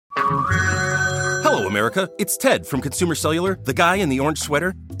Hello, America. It's Ted from Consumer Cellular, the guy in the orange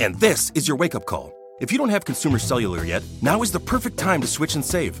sweater, and this is your wake-up call. If you don't have Consumer Cellular yet, now is the perfect time to switch and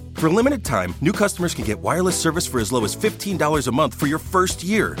save. For a limited time, new customers can get wireless service for as low as $15 a month for your first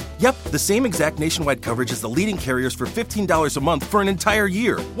year. Yep, the same exact nationwide coverage as the leading carriers for $15 a month for an entire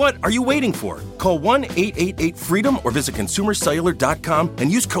year. What are you waiting for? Call 1-888-FREEDOM or visit consumercellular.com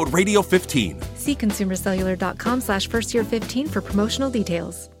and use code RADIO15. See consumercellular.com/firstyear15 for promotional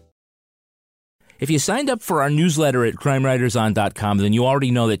details. If you signed up for our newsletter at crimewriterson.com, then you already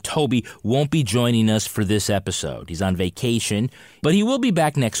know that Toby won't be joining us for this episode. He's on vacation, but he will be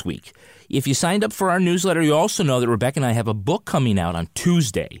back next week. If you signed up for our newsletter, you also know that Rebecca and I have a book coming out on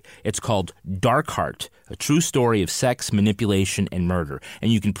Tuesday. It's called Dark Heart, a true story of sex, manipulation, and murder.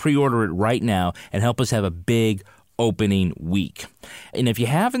 And you can pre-order it right now and help us have a big opening week. And if you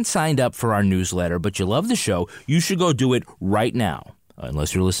haven't signed up for our newsletter, but you love the show, you should go do it right now.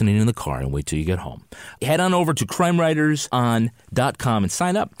 Unless you're listening in the car, and wait till you get home. Head on over to crimewriterson.com and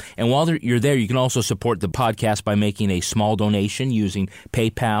sign up. And while you're there, you can also support the podcast by making a small donation using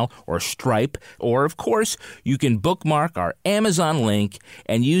PayPal or Stripe. Or, of course, you can bookmark our Amazon link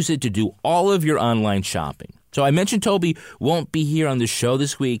and use it to do all of your online shopping. So I mentioned Toby won't be here on the show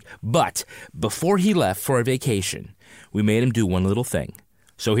this week, but before he left for a vacation, we made him do one little thing.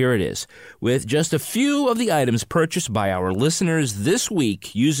 So here it is. With just a few of the items purchased by our listeners this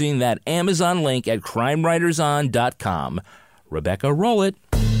week using that Amazon link at crimewriterson.com, Rebecca, roll it.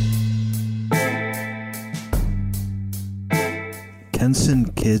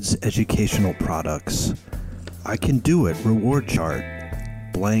 Kenson Kids Educational Products. I Can Do It Reward Chart.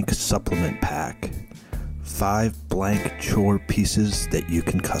 Blank Supplement Pack. 5 blank chore pieces that you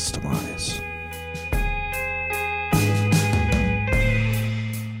can customize.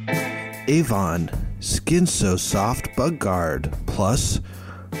 Avon Skin So Soft Bug Guard plus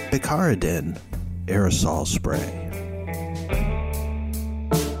Picaridin Aerosol Spray.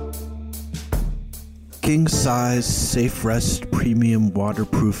 King Size Safe Rest Premium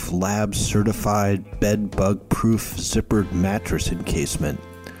Waterproof Lab Certified Bed Bug Proof Zippered Mattress Encasement.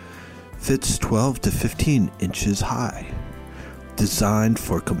 Fits 12 to 15 inches high. Designed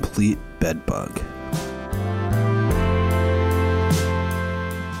for complete bed bug.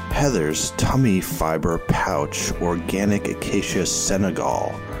 Heather's Tummy Fiber Pouch Organic Acacia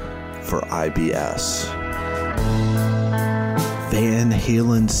Senegal for IBS. Van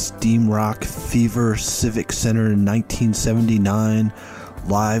Halen Steam Rock Fever Civic Center 1979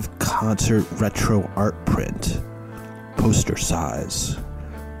 Live Concert Retro Art Print. Poster size.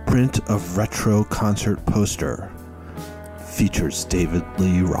 Print of retro concert poster. Features David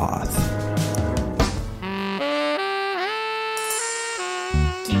Lee Roth.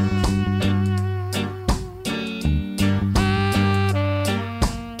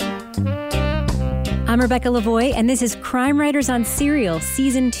 I'm Rebecca Lavoie, and this is Crime Writers on Serial,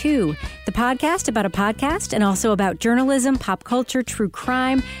 Season 2, the podcast about a podcast and also about journalism, pop culture, true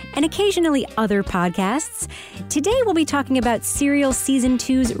crime, and occasionally other podcasts. Today, we'll be talking about Serial Season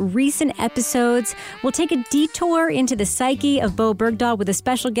 2's recent episodes. We'll take a detour into the psyche of Bo Bergdahl with a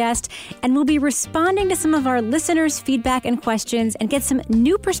special guest, and we'll be responding to some of our listeners' feedback and questions and get some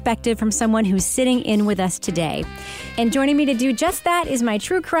new perspective from someone who's sitting in with us today. And joining me to do just that is my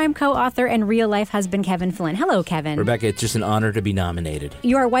true crime co-author and real-life husband, Kevin Flynn. Hello, Kevin. Rebecca, it's just an honor to be nominated.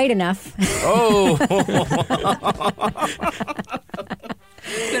 You are white enough. Oh!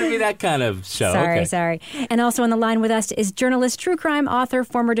 It's going to be that kind of show. Sorry. And also on the line with us is journalist, true crime author,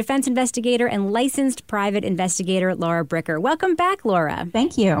 former defense investigator, and licensed private investigator, Laura Bricker. Welcome back, Laura.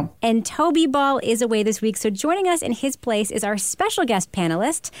 Thank you. And Toby Ball is away this week, so joining us in his place is our special guest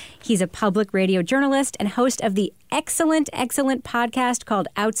panelist. He's a public radio journalist and host of the excellent podcast called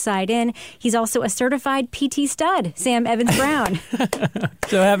Outside In. He's also a certified PT stud, Sam Evans-Brown.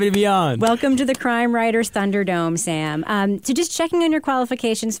 So happy to be on. Welcome to the Crime Writers Thunderdome, Sam. So just checking on your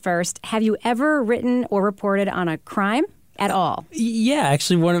qualifications first, have you ever written or reported on a crime at all? Yeah,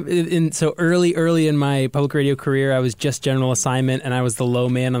 actually, so early in my public radio career, I was just general assignment, and I was the low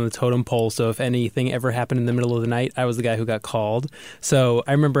man on the totem pole. So if anything ever happened in the middle of the night, I was the guy who got called. So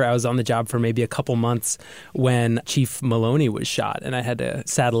I remember I was on the job for maybe a couple months when Chief Maloney was shot, and I had to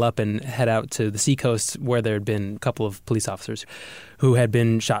saddle up and head out to the Seacoast where there had been a couple of police officers who had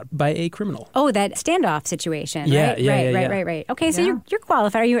been shot by a criminal. Oh, that standoff situation. Yeah, right? yeah. Right. Okay, so you're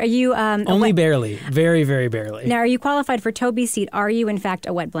qualified. Are you only barely, very, very barely. Now, are you qualified said, for Toby's seat, are you in fact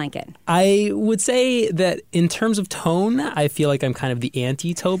a wet blanket? I would say that in terms of tone, I feel like I'm kind of the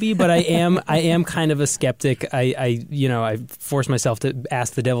anti-Toby, but I am kind of a skeptic. I force myself to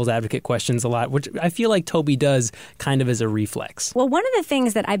ask the devil's advocate questions a lot, which I feel like Toby does kind of as a reflex. Well, one of the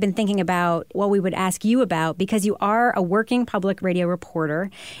things that I've been thinking about, what we would ask you about, because you are a working public radio reporter,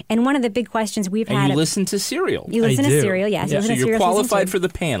 and one of the big questions we've had... And you listen to Serial. You listen to Serial, yes. Yeah. You listen So to you're Serial qualified for the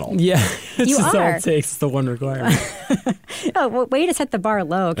panel. Yeah. You That's all are. it takes. It's the one requirement. Oh, well, way to set the bar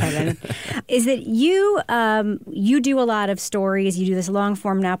low, Kevin. Is that you do a lot of stories. You do this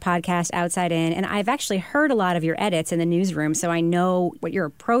long-form now podcast, Outside In, and I've actually heard a lot of your edits in the newsroom, so I know what your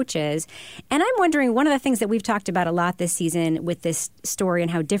approach is. And I'm wondering, one of the things that we've talked about a lot this season with this story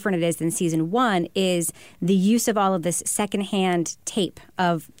and how different it is than season one is the use of all of this secondhand tape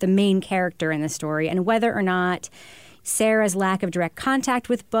of the main character in the story and whether or not Sarah's lack of direct contact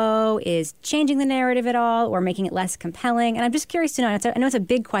with Beau is changing the narrative at all or making it less compelling. And I'm just curious to know, I know it's a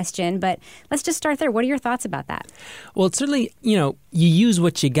big question, but let's just start there. What are your thoughts about that? Well, it's certainly, you use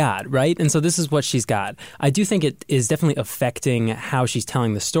what you got, right? And so this is what she's got. I do think it is definitely affecting how she's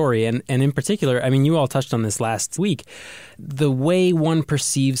telling the story. And in particular, I mean, you all touched on this last week. The way one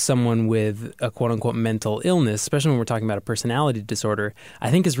perceives someone with a quote-unquote mental illness, especially when we're talking about a personality disorder,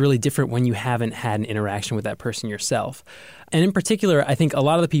 I think is really different when you haven't had an interaction with that person yourself. And in particular, I think a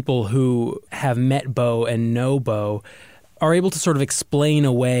lot of the people who have met Beau and know Beau are able to sort of explain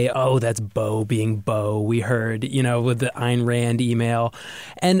away, oh, that's Beau being Beau, we heard, with the Ayn Rand email.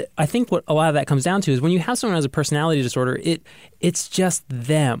 And I think what a lot of that comes down to is when you have someone who has a personality disorder, it's just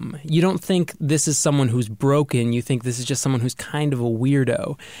them. You don't think this is someone who's broken. You think this is just someone who's kind of a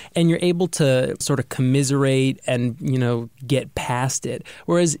weirdo. And you're able to sort of commiserate and, get past it.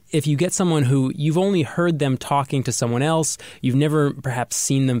 Whereas if you get someone who you've only heard them talking to someone else, you've never perhaps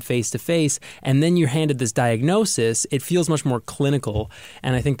seen them face to face, and then you're handed this diagnosis, it feels much more clinical.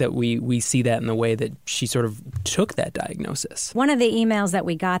 And I think that we see that in the way that she sort of took that diagnosis. One of the emails that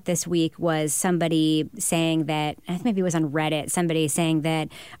we got this week was somebody saying that, I think maybe it was on Reddit, somebody saying that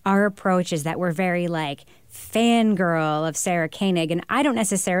our approach is that we're very fangirl of Sarah Koenig. And I don't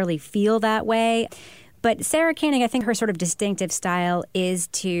necessarily feel that way. But Sarah Koenig, I think her sort of distinctive style is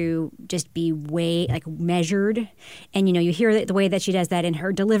to just be measured. And, you hear the way that she does that in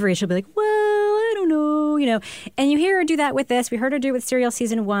her delivery. She'll be like, well, I don't know, And you hear her do that with this. We heard her do it with Serial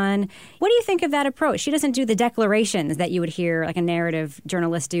Season 1. What do you think of that approach? She doesn't do the declarations that you would hear a narrative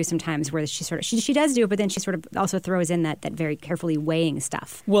journalist do sometimes where she does do it, but then she sort of also throws in that very carefully weighing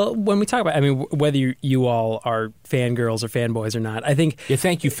stuff. Well, when we talk about, whether you all are fangirls or fanboys or not, I think... Yeah,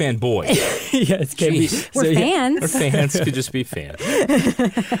 thank you, fanboy. Yes, can be. We're fans. Or fans could just be fans.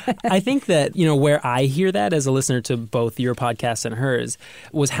 I think that, where I hear that as a listener to both your podcast and hers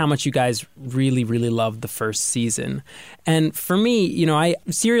was how much you guys really, really loved the first season. And for me,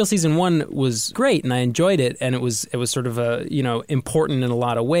 Serial Season 1 was great and I enjoyed it and it was sort of important in a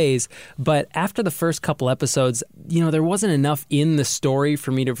lot of ways. But after the first couple episodes, there wasn't enough in the story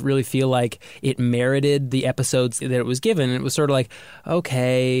for me to really feel like it merited the episodes that it was given. It was sort of like,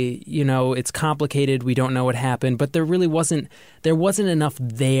 okay, it's complicated. We don't know what happened, but there wasn't enough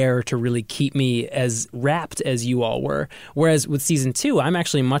there to really keep me as wrapped as you all were. Whereas with Season 2, I'm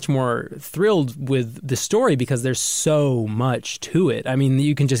actually much more thrilled with the story because there's so much to it. I mean,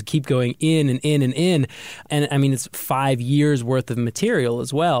 you can just keep going in and in and in. And I mean, it's 5 years worth of material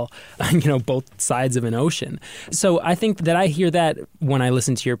as well, both sides of an ocean. So I think that I hear that when I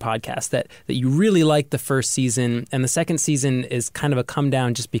listen to your podcast, that you really like the first season and the second season is kind of a come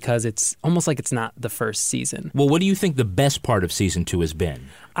down just because it's almost like it's not the first season. Well, what do you think the best part of Season 2 has been?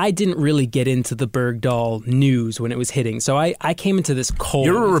 I didn't really get into the Bergdahl news when it was hitting, so I came into this cold.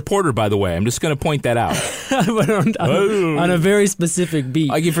 You're a reporter, by the way. I'm just going to point that out. But on a very specific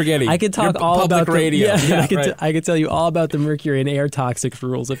beat. I keep forgetting. I could talk You're all public about radio. I could tell you all about the mercury and air toxics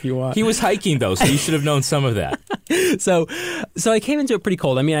rules if you want. He was hiking, though, so you should have known some of that. So I came into it pretty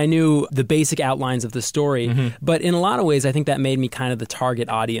cold. I mean, I knew the basic outlines of the story, but in a lot of ways, I think that made me kind of the target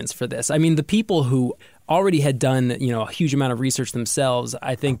audience for this. I mean, the people who already had done, a huge amount of research themselves,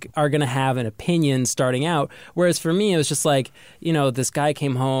 I think are going to have an opinion starting out. Whereas for me, it was just like, this guy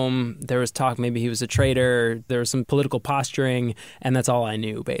came home, there was talk, maybe he was a traitor, there was some political posturing, and that's all I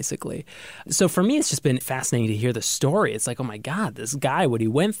knew, basically. So for me, it's just been fascinating to hear the story. It's like, oh my God, this guy, what he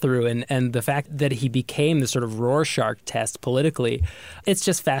went through, and the fact that he became the sort of Rorschach test politically, it's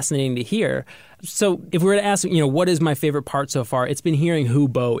just fascinating to hear. So if we were to ask, what is my favorite part so far, it's been hearing who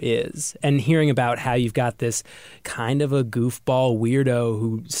Beau is and hearing about how you've got got this kind of a goofball weirdo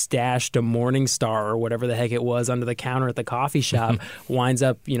who stashed a Morningstar or whatever the heck it was under the counter at the coffee shop, winds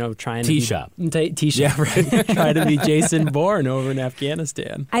up, trying to Tea-shop. Tea-shop, right. Trying to be Jason Bourne over in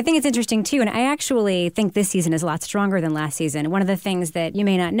Afghanistan. I think it's interesting, too, and I actually think this season is a lot stronger than last season. One of the things that you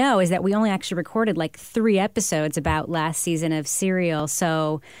may not know is that we only actually recorded like 3 episodes about last season of Serial,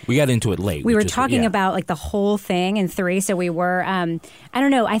 so... We got into it late. We were talking about like the whole thing in 3, so we were... I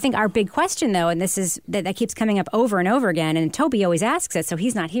don't know, I think our big question, though, and this is that keeps coming up over and over again, and Toby always asks it, so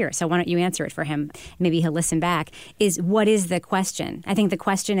he's not here, so why don't you answer it for him? Maybe he'll listen back, is what is the question? I think the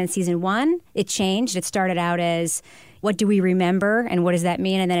question in season 1, it changed. It started out as... what do we remember and what does that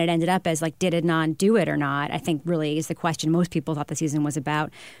mean? And then it ended up as like, did Adnan do it or not? I think really is the question most people thought the season was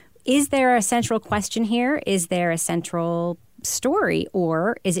about. Is there a central question here? Is there a central story?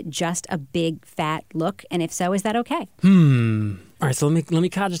 Or is it just a big fat look? And if so, is that okay? All right, so let me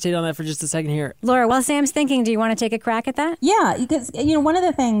cogitate on that for just a second here. Laura, while Sam's thinking, do you want to take a crack at that? Yeah, because, one of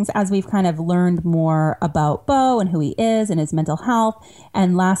the things as we've kind of learned more about Beau and who he is and his mental health,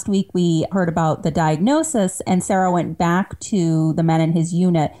 and last week we heard about the diagnosis, and Sarah went back to the men in his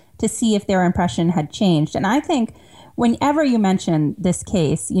unit to see if their impression had changed. And I think whenever you mention this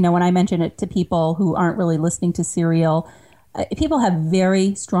case, when I mention it to people who aren't really listening to Serial, people have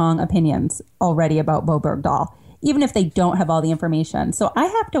very strong opinions already about Beau Bergdahl, even if they don't have all the information. So I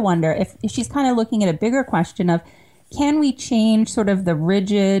have to wonder if she's kind of looking at a bigger question of, can we change sort of the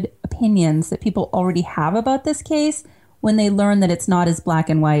rigid opinions that people already have about this case when they learn that it's not as black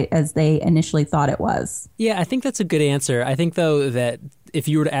and white as they initially thought it was? Yeah, I think that's a good answer. I think, though, that if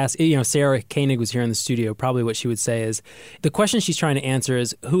you were to ask, Sarah Koenig was here in the studio, probably what she would say is, the question she's trying to answer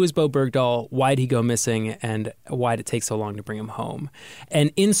is, who is Beau Bergdahl, why did he go missing, and why did it take so long to bring him home? And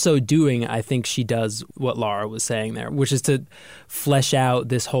in so doing, I think she does what Laura was saying there, which is to flesh out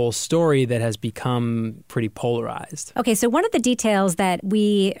this whole story that has become pretty polarized. Okay, so one of the details that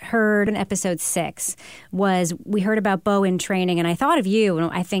we heard in episode 6 was we heard about Beau in training, and I thought of you,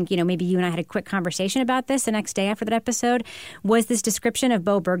 and I think, maybe you and I had a quick conversation about this the next day after that episode, was this description of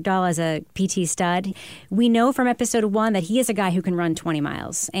Beau Bergdahl as a PT stud. We know from episode 1 that he is a guy who can run 20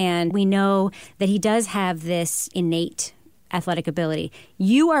 miles, and we know that he does have this innate athletic ability.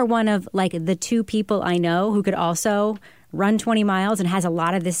 You are one of like the 2 people I know who could also run 20 miles and has a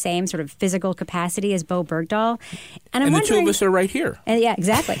lot of the same sort of physical capacity as Beau Bergdahl. And the 2 of us are right here. Yeah,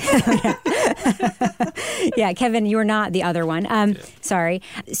 exactly. Yeah, Kevin, you're not the other one. Sorry.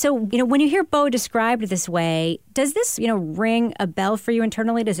 So, when you hear Beau described this way, does this, ring a bell for you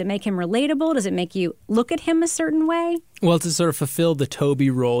internally? Does it make him relatable? Does it make you look at him a certain way? Well, to sort of fulfill the Toby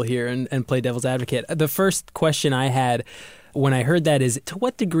role here and play devil's advocate, the first question I had when I heard that is, to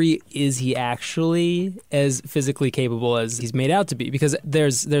what degree is he actually as physically capable as he's made out to be? Because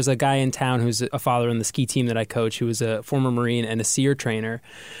there's a guy in town who's a father on the ski team that I coach, who was a former Marine and a SEER trainer,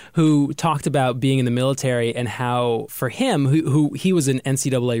 who talked about being in the military and how for him, who he was an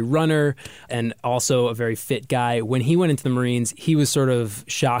NCAA runner and also a very fit guy, when he went into the Marines, he was sort of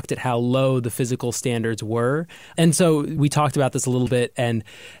shocked at how low the physical standards were. And so we talked about this a little bit, and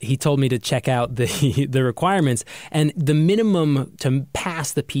he told me to check out the requirements. And the minimum to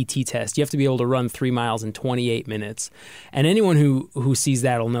pass the PT test, you have to be able to run 3 miles in 28 minutes. And anyone who sees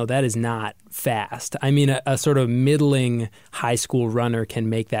that will know that is not fast. I mean, a sort of middling high school runner can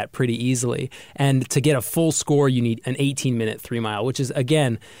make that pretty easily. And to get a full score, you need an 18-minute 3-mile, which is,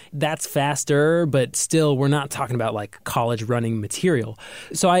 again, that's faster, but still we're not talking about like college running material.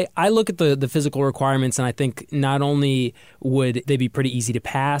 So I look at the physical requirements, and I think not only would they be pretty easy to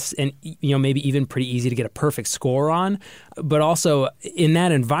pass and, maybe even pretty easy to get a perfect score on, but also in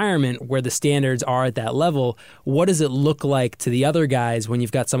that environment where the standards are at that level, what does it look like to the other guys when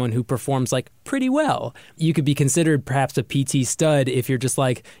you've got someone who performs like pretty well? You could be considered perhaps a PT stud if you're just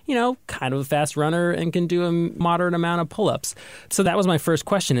like, kind of a fast runner and can do a moderate amount of pull-ups. So that was my first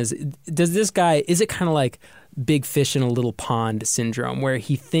question is it kind of like big fish in a little pond syndrome where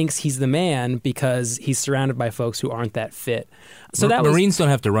he thinks he's the man because he's surrounded by folks who aren't that fit? So Marines don't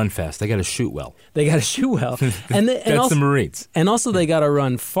have to run fast. They got to shoot well. That's the Marines. And also they got to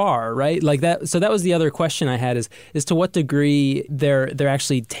run far, right? Like that. So that was the other question I had is to what degree they're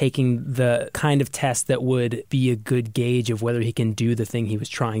actually taking the kind of test that would be a good gauge of whether he can do the thing he was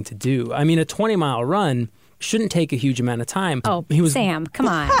trying to do. I mean, a 20-mile run shouldn't take a huge amount of time. Oh, Sam, come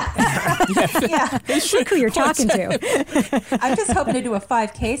on. Yeah. Look who you're talking to. I'm just hoping to do a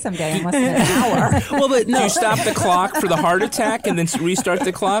 5K someday in less than an hour. Well, but no. Do you stop the clock for the heart attack and then restart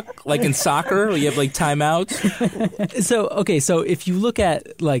the clock like in soccer where you have like timeouts? So if you look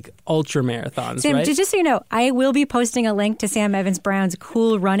at like ultra marathons, Sam, right? just so you know, I will be posting a link to Sam Evans-Brown's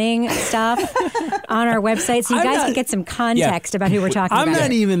cool running stuff on our website so you guys can get some context about who we're talking about. I'm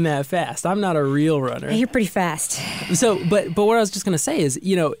not even that fast. I'm not a real runner. You're pretty fast. So, but what I was just going to say is,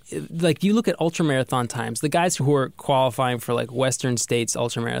 like you look at ultramarathon times, the guys who are qualifying for like Western States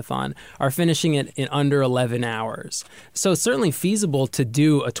ultramarathon are finishing it in under 11 hours. So it's certainly feasible to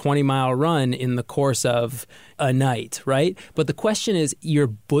do a 20-mile run in the course of a night, right? But the question is, you're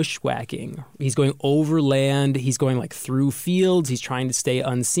bushwhacking. He's going over land. He's going like through fields. He's trying to stay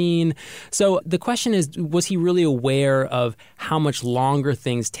unseen. So the question is, was he really aware of how much longer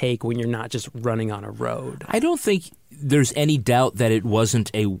things take when you're not just running on a road? I don't think there's any doubt that it wasn't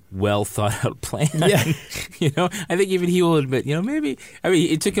a well thought out plan. Yeah. I think even he will admit, maybe,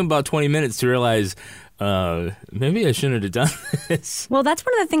 it took him about 20 minutes to realize, maybe I shouldn't have done this. Well, that's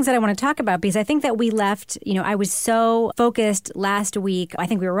one of the things that I want to talk about because I think that we left, I was so focused last week. I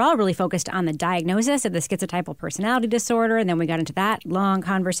think we were all really focused on the diagnosis of the schizotypal personality disorder. And then we got into that long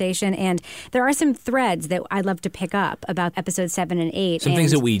conversation. And there are some threads that I'd love to pick up about episodes 7 and 8. Some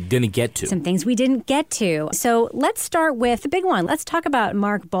things that we didn't get to. Some things we didn't get to. So let's start with the big one. Let's talk about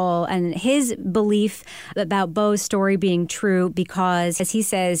Mark Boal and his belief about Beau's story being true because, as he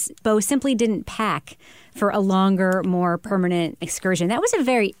says, Beau simply didn't pack for a longer, more permanent excursion. That was a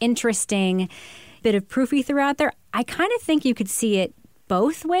very interesting bit of proof he threw out there. I kind of think you could see it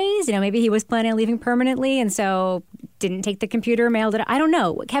both ways. Maybe he was planning on leaving permanently and so didn't take the computer, mailed it. I don't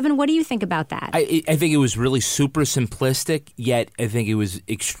know. Kevin, what do you think about that? I think it was really super simplistic, yet I think it was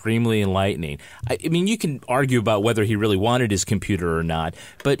extremely enlightening. I mean, you can argue about whether he really wanted his computer or not,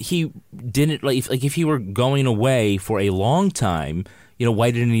 but he didn't, if he were going away for a long time,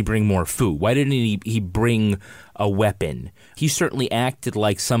 why didn't he bring more food? Why didn't he bring a weapon? He certainly acted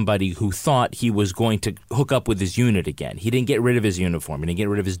like somebody who thought he was going to hook up with his unit again. He didn't get rid of his uniform. He didn't get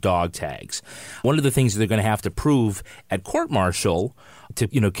rid of his dog tags. One of the things that they're going to have to prove at court-martial to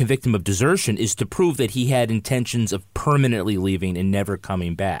convict him of desertion is to prove that he had intentions of permanently leaving and never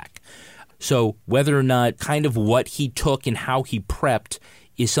coming back. So whether or not kind of what he took and how he prepped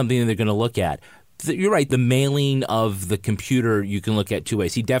is something that they're going to look at. You're right. The mailing of the computer you can look at two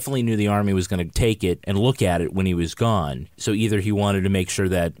ways. He definitely knew the Army was going to take it and look at it when he was gone. So either he wanted to make sure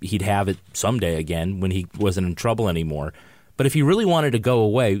that he'd have it someday again when he wasn't in trouble anymore. But if he really wanted to go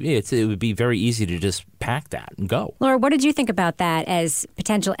away, it would be very easy to just pack that and go. Laura, what did you think about that as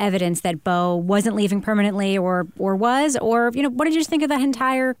potential evidence that Beau wasn't leaving permanently or was? Or, what did you think of that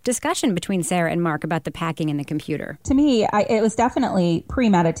entire discussion between Sarah and Mark about the packing and the computer? To me, it was definitely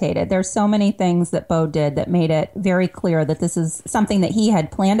premeditated. There's so many things that Beau did that made it very clear that this is something that he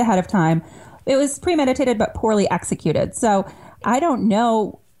had planned ahead of time. It was premeditated but poorly executed. So I don't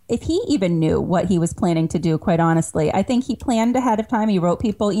know if he even knew what he was planning to do, quite honestly. I think he planned ahead of time. He wrote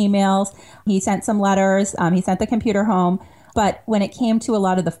people emails. He sent some letters. He sent the computer home. But when it came to a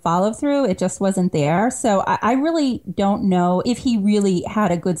lot of the follow-through, it just wasn't there. So I really don't know if he really had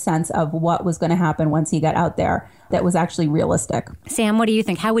a good sense of what was going to happen once he got out there that was actually realistic. Sam, what do you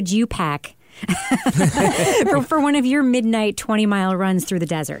think? How would you pack for one of your midnight 20-mile runs through the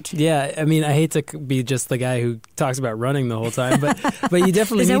desert? Yeah, I mean, I hate to be just the guy who talks about running the whole time, but you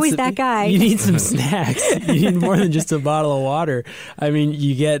definitely There's always that guy. You need some snacks. You need more than just a bottle of water. I mean,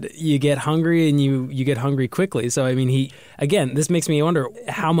 you get hungry and you get hungry quickly. So I mean, this makes me wonder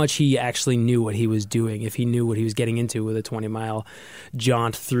how much he actually knew what he was doing, if he knew what he was getting into with a 20-mile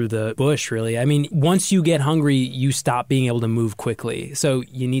jaunt through the bush, really. I mean, once you get hungry, you stop being able to move quickly. So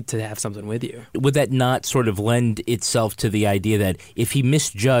you need to have something with you. Would that not sort of lend itself to the idea that if he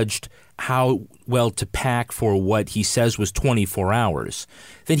misjudged how well to pack for what he says was 24 hours,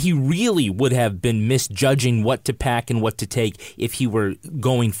 then he really would have been misjudging what to pack and what to take if he were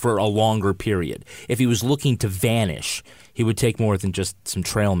going for a longer period. If he was looking to vanish, he would take more than just some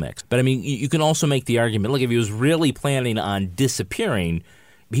trail mix. But I mean, you can also make the argument, look, if he was really planning on disappearing,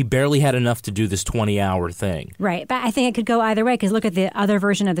 he barely had enough to do this 20-hour thing. Right. But I think it could go either way because look at the other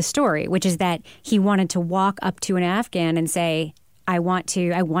version of the story, which is that he wanted to walk up to an Afghan and say, I want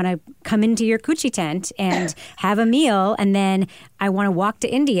to come into your Coochie tent and have a meal, and then I want to walk to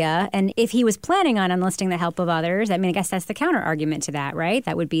India. And if he was planning on enlisting the help of others, I mean, I guess that's the counter argument to that, right?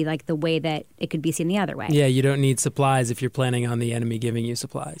 That would be like the way that it could be seen the other way. Yeah, you don't need supplies if you're planning on the enemy giving you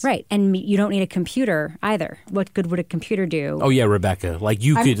supplies. Right, and you don't need a computer either. What good would a computer do? Oh, yeah, Rebecca, like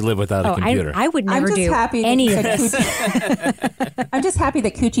you could live without a computer. I would never do any of this. I'm just happy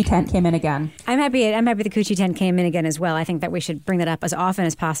that Coochie tent came in again. I'm happy the Coochie tent came in again as well. I think that we should bring that up as often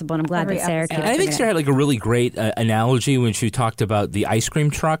as possible, and I'm glad that Sarah keeps I think Sarah had like a really great analogy when she talked about about the ice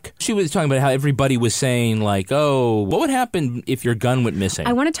cream truck. She was talking about how everybody was saying, like, oh, what would happen if your gun went missing?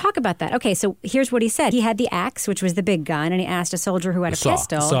 I want to talk about that. Okay, so here's what he said. He had the axe, which was the big gun, and he asked a soldier who had a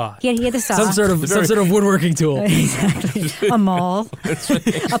pistol. Saw. He had the saw. Some sort of woodworking tool. Exactly. A maul.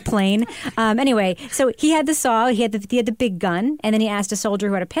 A plane. Anyway, so he had the saw, he had the big gun, and then he asked a soldier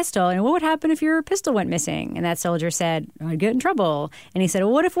who had a pistol, and what would happen if your pistol went missing? And that soldier said, I'd get in trouble. And he said,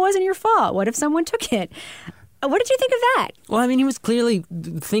 well, what if it wasn't your fault? What if someone took it? What did you think of that? Well, I mean, he was clearly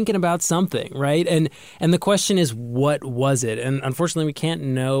thinking about something, right? And the question is, what was it? And unfortunately, we can't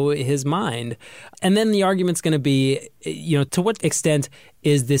know his mind. And then the argument's going to be, to what extent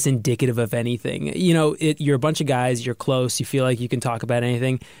is this indicative of anything? You're a bunch of guys, you're close, you feel like you can talk about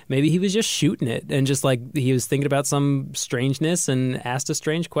anything. Maybe he was just shooting it and just like he was thinking about some strangeness and asked a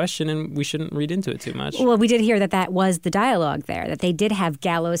strange question, and we shouldn't read into it too much. Well, we did hear that was the dialogue there, that they did have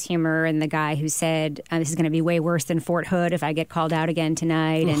gallows humor, and the guy who said, this is going to be way worse than Fort Hood if I get called out again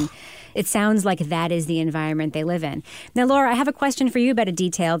tonight. And it sounds like that is the environment they live in. Now, Laura, I have a question for you about a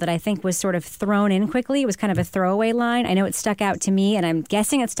detail that I think was sort of thrown in quickly. It was kind of a throwaway line. I know it stuck out to me, and I'm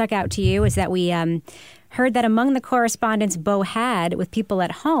guessing it stuck out to you, is that we heard that among the correspondence Beau had with people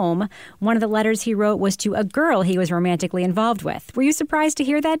at home, one of the letters he wrote was to a girl he was romantically involved with. Were you surprised to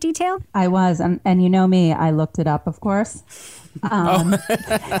hear that detail? I was, and you know me, I looked it up, of course.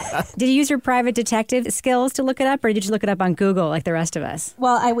 Did you use your private detective skills to look it up, or did you look it up on Google like the rest of us?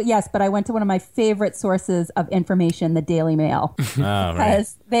 Well, yes, but I went to one of my favorite sources of information, the Daily Mail,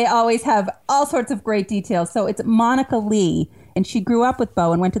 because they always have all sorts of great details. So it's Monica Lee, and she grew up with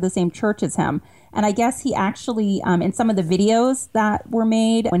Beau and went to the same church as him. And I guess he actually, in some of the videos that were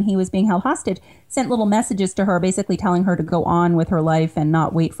made when he was being held hostage, sent little messages to her basically telling her to go on with her life and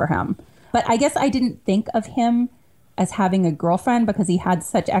not wait for him. But I guess I didn't think of him as having a girlfriend because he had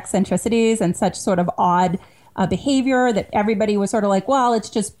such eccentricities and such sort of odd behavior that everybody was sort of like, well, it's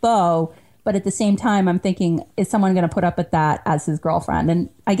just Beau. But at the same time, I'm thinking, is someone going to put up with that as his girlfriend? And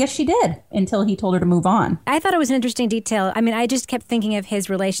I guess she did until he told her to move on. I thought it was an interesting detail. I mean, I just kept thinking of his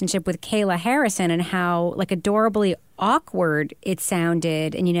relationship with Kayla Harrison and how like adorably awkward it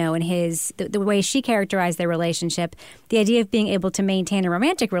sounded. And, and the way she characterized their relationship, the idea of being able to maintain a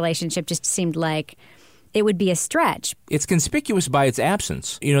romantic relationship just seemed like it would be a stretch. It's conspicuous by its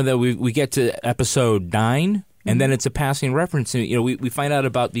absence. That we get to episode 9. And then it's a passing reference. We find out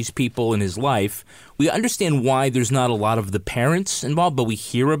about these people in his life. We understand why there's not a lot of the parents involved, but we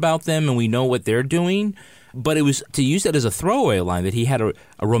hear about them and we know what they're doing. But it was to use that as a throwaway line that he had a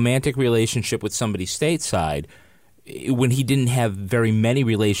romantic relationship with somebody stateside when he didn't have very many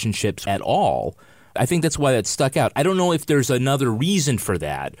relationships at all. I think that's why that stuck out. I don't know if there's another reason for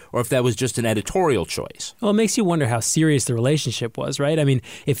that or if that was just an editorial choice. Well, it makes you wonder how serious the relationship was, right? I mean,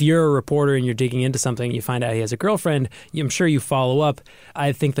 if you're a reporter and you're digging into something and you find out he has a girlfriend, I'm sure you follow up.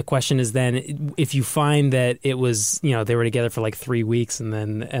 I think the question is then if you find that it was, they were together for like 3 weeks and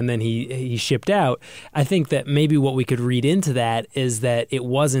then he shipped out, I think that maybe what we could read into that is that it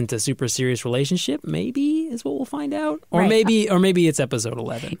wasn't a super serious relationship, maybe is what we'll find out. Or maybe it's episode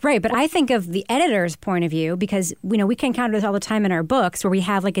 11. Right, but I think of the editor's point of view because, we can encounter this all the time in our books where we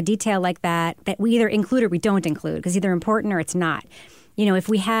have like a detail like that we either include or we don't include because either important or it's not. If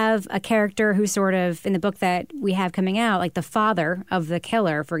we have a character who's sort of in the book that we have coming out, like the father of the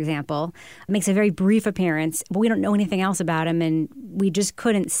killer, for example, makes a very brief appearance, but we don't know anything else about him and we just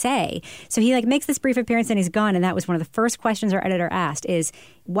couldn't say. So he makes this brief appearance and he's gone. And that was one of the first questions our editor asked is,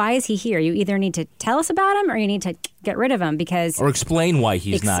 why is he here? You either need to tell us about him or you need to get rid of him because... Or explain why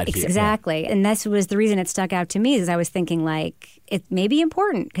he's not here. Exactly. And this was the reason it stuck out to me is I was thinking it may be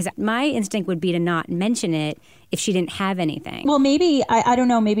important because my instinct would be to not mention it if she didn't have anything. Well, maybe, I don't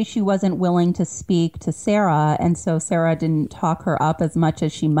know, maybe she wasn't willing to speak to Sarah, and so Sarah didn't talk her up as much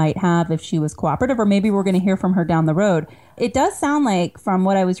as she might have if she was cooperative, or maybe we're going to hear from her down the road. It does sound like, from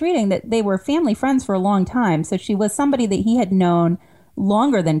what I was reading, that they were family friends for a long time, so she was somebody that he had known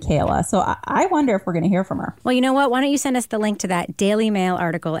longer than Kayla. So I wonder if we're going to hear from her. Well, you know what? Why don't you send us the link to that Daily Mail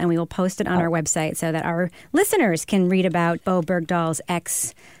article and we will post it on our website so that our listeners can read about Beau Bergdahl's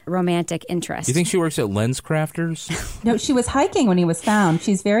ex-romantic interest. Do you think she works at LensCrafters? No, she was hiking when he was found.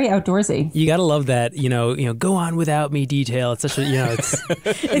 She's very outdoorsy. You got to love that, go on without me detail. It's such a,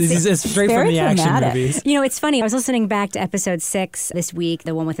 it's straight from the dramatic. Action movies. It's funny. I was listening back to episode 6 this week,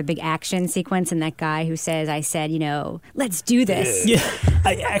 the one with the big action sequence and that guy who says, I said, let's do this. Yeah.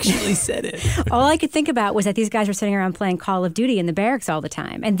 I actually said it. All I could think about was that these guys were sitting around playing Call of Duty in the barracks all the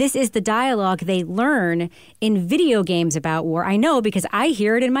time. And this is the dialogue they learn in video games about war. I know because I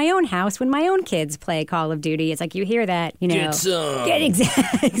hear it in in my own house when my own kids play Call of Duty. It's like you hear that, Get some.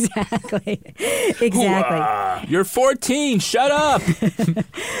 Exactly. Exactly. You're 14. Shut up.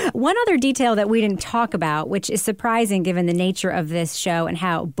 One other detail that we didn't talk about, which is surprising given the nature of this show and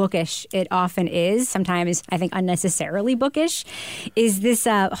how bookish it often is, sometimes I think unnecessarily bookish, is this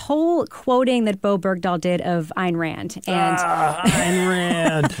whole quoting that Bo Bergdahl did of Ayn Rand. And Ayn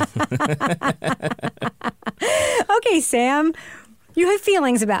Rand. Okay, Sam, you have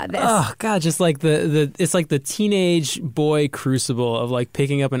feelings about this. Oh God, just like it's like the teenage boy crucible of like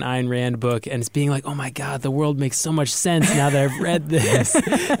picking up an Ayn Rand book and it's being like, oh my God, the world makes so much sense now that I've read this.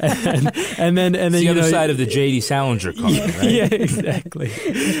 and then It's the you other know, side of the J.D. Salinger coin, right? Yeah, exactly.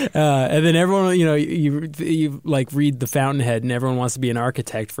 And then everyone, you know, you like read The Fountainhead, and everyone wants to be an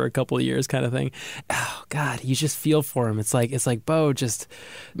architect for a couple of years, kind of thing. Oh God, you just feel for him. It's like Bo, just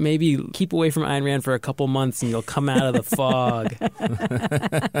maybe keep away from Ayn Rand for a couple months, and you'll come out of the fog.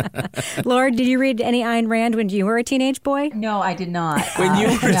 Lord, did you read any Ayn Rand when you were a teenage boy? No, I did not. When you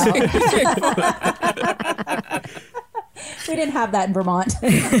were We didn't have that in Vermont.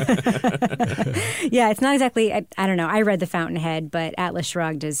 Yeah, it's not exactly, I don't know. I read The Fountainhead, but Atlas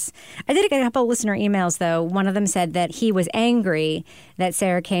Shrugged is... I did get a couple of listener emails, though. One of them said that he was angry that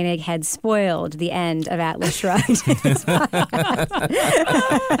Sarah Koenig had spoiled the end of Atlas Shrugged.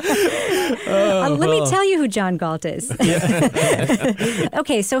 Let me tell you who John Galt is.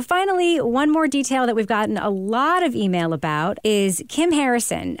 Okay, so finally, one more detail that we've gotten a lot of email about is Kim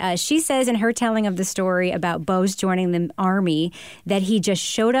Harrison. She says in her telling of the story about Bo's joining the Army that he just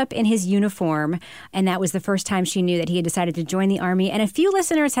showed up in his uniform, and that was the first time she knew that he had decided to join the Army. And a few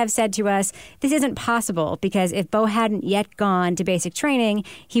listeners have said to us, this isn't possible because if Bo hadn't yet gone to basic training,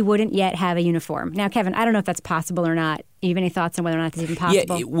 he wouldn't yet have a uniform. Now, Kevin, I don't know if that's possible or not. You have any thoughts on whether or not this is even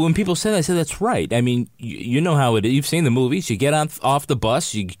possible? Yeah, when people say that, I say that's right. I mean, you know how it is. You've seen the movies. You get off the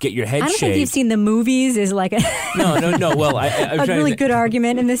bus, you get your head shaved. I don't think you've seen the movies is like a No. Well, a really good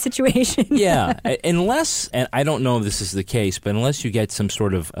argument in this situation. Yeah, unless, and I don't know if this is the case, but unless you get some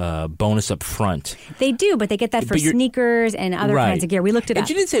sort of bonus up front. They do, but they get that for sneakers and other kinds of gear. We looked it up. And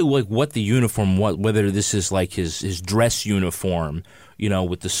you didn't say like what the uniform was, whether this is like his dress uniform, you know,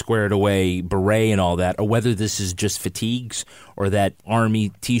 with the squared away beret and all that, or whether this is just fatigues or that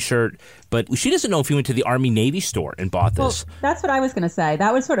Army T-shirt. But she doesn't know if he went to the Army-Navy store and bought this. Well, that's what I was going to say.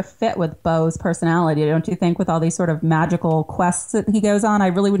 That would sort of fit with Bo's personality, don't you think, with all these sort of magical quests that he goes on? I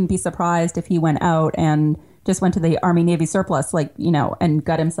really wouldn't be surprised if he went out and just went to the Army-Navy surplus, like, you know, and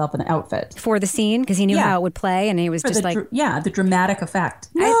got himself an outfit. For the scene, because he knew how it would play, and he was just like... the dramatic effect.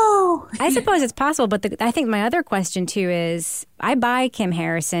 I suppose it's possible, but I think my other question, too, is I buy Kim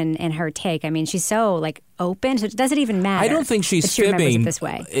Harrison and her take. I mean, she's so, like, open, so does it even matter? I don't think she's fibbing this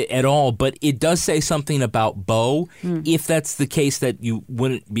way at all, but it does say something about Bo, if that's the case, that you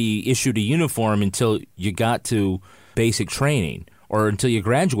wouldn't be issued a uniform until you got to basic training or until you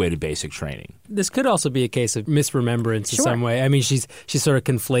graduated basic training. This could also be a case of misremembrance in some way. I mean, she's sort of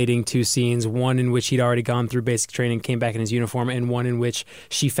conflating two scenes, one in which he'd already gone through basic training, came back in his uniform, and one in which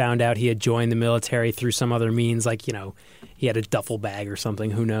she found out he had joined the military through some other means, like, you know, he had a duffel bag or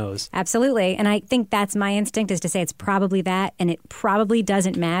something, who knows? Absolutely. And I think that's my instinct, is to say it's probably that, and it probably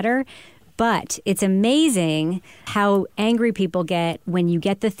doesn't matter. But it's amazing how angry people get when you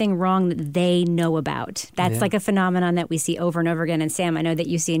get the thing wrong that they know about. That's like a phenomenon that we see over and over again. And Sam, I know that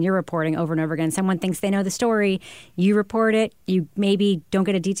you see in your reporting over and over again. Someone thinks they know the story, you report it, you maybe don't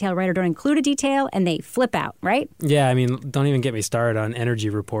get a detail right or don't include a detail, and they flip out, right? Yeah, I mean, don't even get me started on energy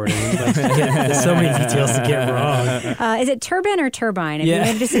reporting. There's so many details to get wrong. Is it turbine or turbine? Have you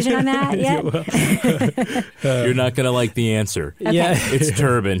made a decision on that yet? You're not going to like the answer. Okay. Yeah, it's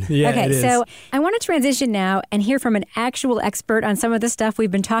turbine. Yeah, okay, it is. So I want to transition now and hear from an actual expert on some of the stuff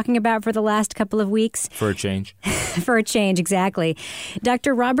we've been talking about for the last couple of weeks. For a change. For a change, exactly.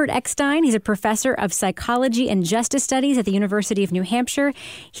 Dr. Robert Eckstein, he's a professor of psychology and justice studies at the University of New Hampshire.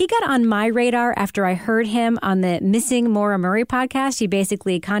 He got on my radar after I heard him on the Missing Maura Murray podcast. He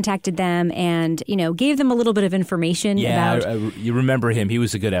basically contacted them and, you know, gave them a little bit of information about... you remember him. He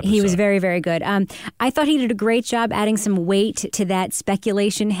was a good episode. He was very, very good. I thought he did a great job adding some weight to that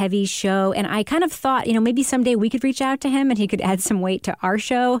speculation-heavy show. And I kind of thought, you know, maybe someday we could reach out to him and he could add some weight to our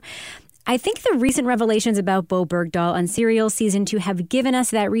show. I think the recent revelations about Bo Bergdahl on Serial Season 2 have given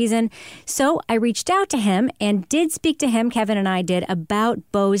us that reason. So I reached out to him and did speak to him, Kevin and I did, about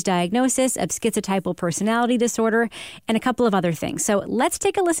Bo's diagnosis of schizotypal personality disorder and a couple of other things. So let's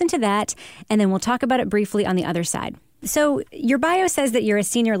take a listen to that, and then we'll talk about it briefly on the other side. So your bio says that you're a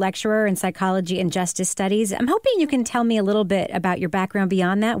senior lecturer in psychology and justice studies. I'm hoping you can tell me a little bit about your background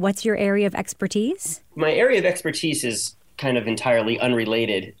beyond that. What's your area of expertise? My area of expertise is kind of entirely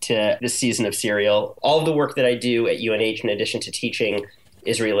unrelated to this season of Serial. All of the work that I do at UNH, in addition to teaching,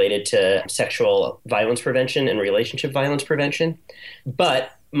 is related to sexual violence prevention and relationship violence prevention.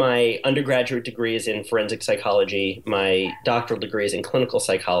 But my undergraduate degree is in forensic psychology. My doctoral degree is in clinical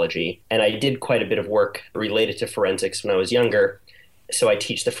psychology. And I did quite a bit of work related to forensics when I was younger. So I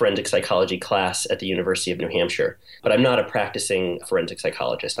teach the forensic psychology class at the University of New Hampshire. But I'm not a practicing forensic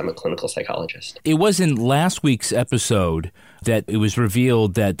psychologist. I'm a clinical psychologist. It was in last week's episode that it was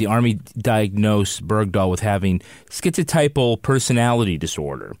revealed that the Army diagnosed Bergdahl with having schizotypal personality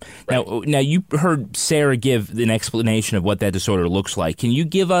disorder. Right. Now, you heard Sarah give an explanation of what that disorder looks like. Can you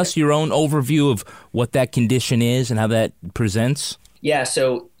give us your own overview of what that condition is and how that presents? Yeah,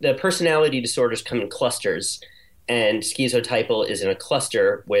 so the personality disorders come in clusters. And schizotypal is in a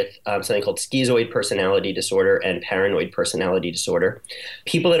cluster with something called schizoid personality disorder and paranoid personality disorder.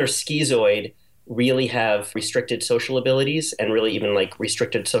 People that are schizoid really have restricted social abilities and really even like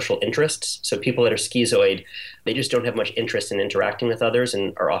restricted social interests. So people that are schizoid, they just don't have much interest in interacting with others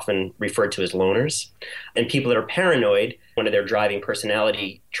and are often referred to as loners. And people that are paranoid, one of their driving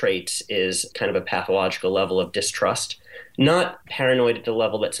personality traits is kind of a pathological level of distrust. Not paranoid at the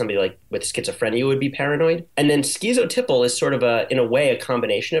level that somebody like with schizophrenia would be paranoid. And then schizotypal is sort of in a way, a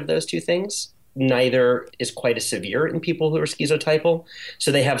combination of those two things. Neither is quite as severe in people who are schizotypal.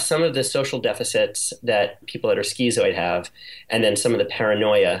 So they have some of the social deficits that people that are schizoid have, and then some of the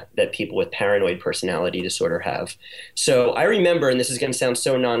paranoia that people with paranoid personality disorder have. So I remember, and this is going to sound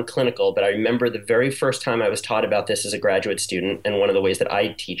so non-clinical, but I remember the very first time I was taught about this as a graduate student, and one of the ways that I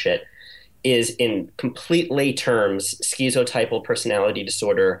teach it is in complete lay terms, schizotypal personality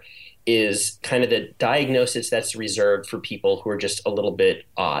disorder is kind of the diagnosis that's reserved for people who are just a little bit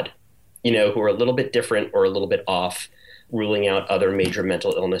odd, who are a little bit different or a little bit off, ruling out other major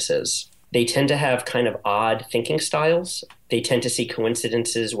mental illnesses. They tend to have kind of odd thinking styles. They tend to see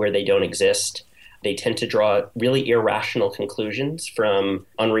coincidences where they don't exist. They tend to draw really irrational conclusions from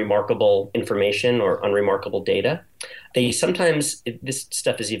unremarkable information or unremarkable data. They sometimes, this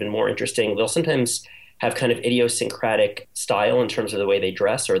stuff is even more interesting, they'll sometimes have kind of idiosyncratic style in terms of the way they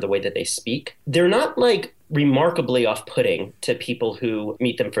dress or the way that they speak. They're not like remarkably off-putting to people who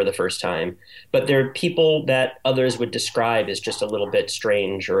meet them for the first time, but they're people that others would describe as just a little bit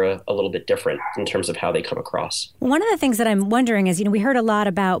strange or a little bit different in terms of how they come across. One of the things that I'm wondering is, we heard a lot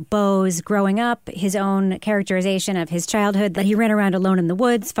about Beau's growing up, his own characterization of his childhood, that he ran around alone in the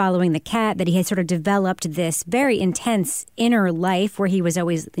woods following the cat, that he had sort of developed this very intense inner life where he was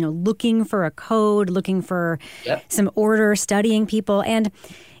always, looking for a code, looking for some order, studying people. And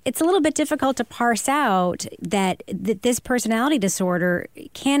it's a little bit difficult to parse out that this personality disorder,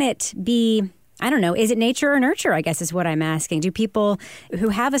 can it be, I don't know, is it nature or nurture, I guess is what I'm asking. Do people who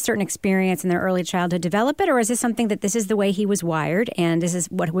have a certain experience in their early childhood develop it, or is this something that this is the way he was wired and this is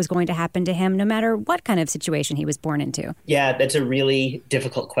what was going to happen to him no matter what kind of situation he was born into? Yeah, that's a really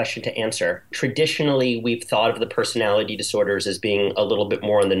difficult question to answer. Traditionally, we've thought of the personality disorders as being a little bit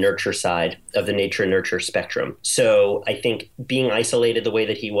more on the nurture side of the nature-nurture spectrum. So I think being isolated the way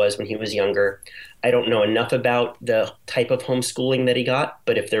that he was when he was younger, I don't know enough about the type of homeschooling that he got,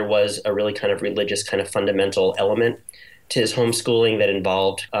 but if there was a really kind of religious kind of fundamental element to his homeschooling that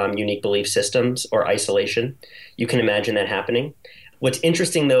involved unique belief systems or isolation, you can imagine that happening. What's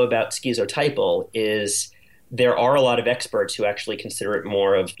interesting, though, about schizotypal is there are a lot of experts who actually consider it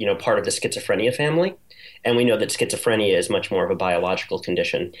more of, part of the schizophrenia family. And we know that schizophrenia is much more of a biological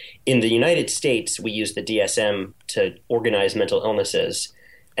condition. In the United States, we use the DSM to organize mental illnesses,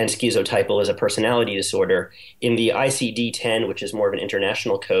 and schizotypal is a personality disorder. In the ICD-10, which is more of an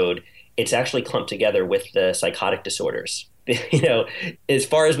international code, it's actually clumped together with the psychotic disorders. As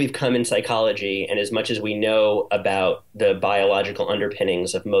far as we've come in psychology and as much as we know about the biological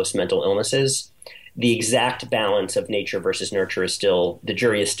underpinnings of most mental illnesses, the exact balance of nature versus nurture is still, the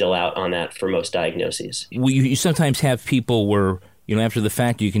jury is still out on that for most diagnoses. You sometimes have people where, after the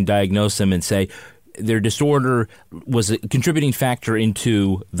fact, you can diagnose them and say, their disorder was a contributing factor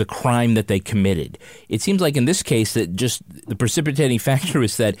into the crime that they committed. It seems like in this case that just the precipitating factor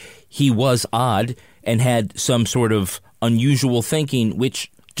is that he was odd and had some sort of unusual thinking,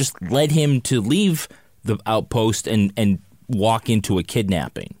 which just led him to leave the outpost and walk into a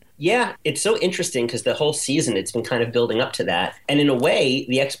kidnapping. Yeah, it's so interesting because the whole season it's been kind of building up to that. And in a way,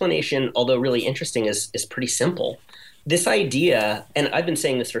 the explanation, although really interesting, is pretty simple. This idea, and I've been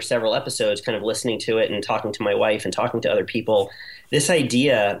saying this for several episodes, kind of listening to it and talking to my wife and talking to other people, this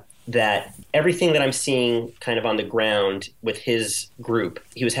idea that everything that I'm seeing kind of on the ground with his group,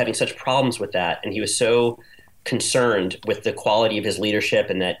 he was having such problems with that, and he was so concerned with the quality of his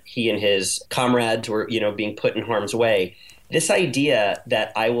leadership and that he and his comrades were, being put in harm's way. This idea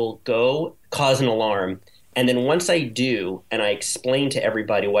that I will go cause an alarm, and then once I do, and I explain to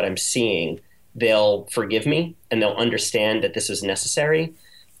everybody what I'm seeing, they'll forgive me and they'll understand that this was necessary.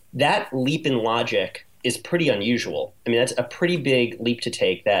 That leap in logic is pretty unusual. I mean, that's a pretty big leap to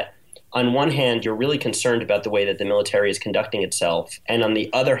take, that on one hand, you're really concerned about the way that the military is conducting itself. And on the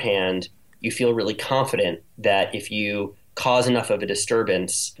other hand, you feel really confident that if you cause enough of a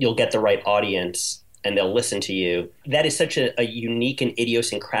disturbance, you'll get the right audience and they'll listen to you. That is such a unique and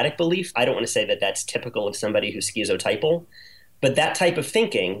idiosyncratic belief. I don't want to say that that's typical of somebody who's schizotypal, but that type of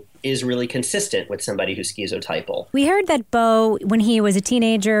thinking is really consistent with somebody who's schizotypal. We heard that Bo, when he was a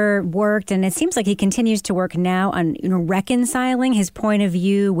teenager, worked, and it seems like he continues to work now on reconciling his point of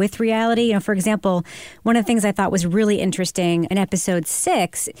view with reality. For example, one of the things I thought was really interesting in episode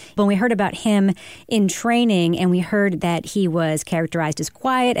 6, when we heard about him in training, and we heard that he was characterized as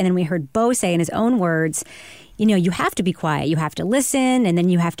quiet, and then we heard Bo say in his own words, you have to be quiet, you have to listen, and then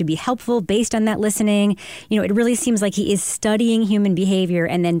you have to be helpful based on that listening. It really seems like he is studying human behavior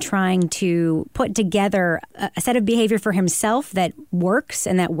and then trying to put together a set of behavior for himself that works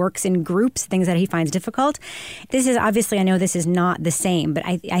and that works in groups, things that he finds difficult. This is obviously, I know this is not the same, but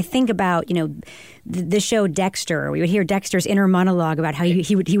I think about, the show Dexter. We would hear Dexter's inner monologue about how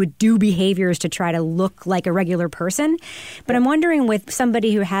he would do behaviors to try to look like a regular person. But I'm wondering, with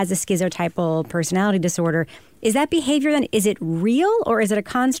somebody who has a schizotypal personality disorder, is that behavior then, is it real, or is it a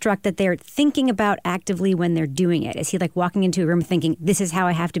construct that they're thinking about actively when they're doing it? Is he like walking into a room thinking, this is how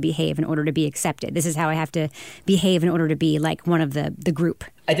I have to behave in order to be accepted? This is how I have to behave in order to be like one of the group?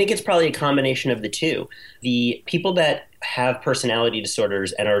 I think it's probably a combination of the two. The people that have personality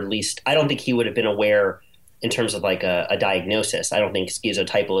disorders, and are at least, I don't think he would have been aware in terms of like a diagnosis. I don't think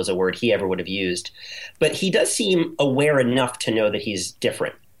schizotypal is a word he ever would have used. But he does seem aware enough to know that he's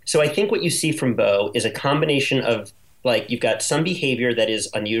different. So I think what you see from Bo is a combination of, like, you've got some behavior that is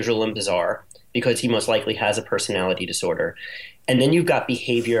unusual and bizarre because he most likely has a personality disorder. And then you've got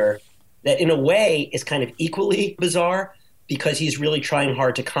behavior that in a way is kind of equally bizarre because he's really trying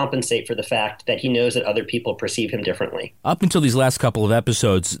hard to compensate for the fact that he knows that other people perceive him differently. Up until these last couple of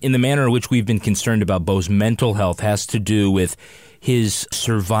episodes, in the manner in which we've been concerned about Bo's mental health has to do with his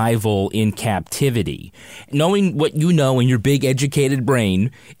survival in captivity. Knowing what you know in your big educated brain,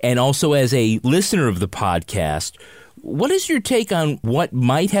 and also as a listener of the podcast, what is your take on what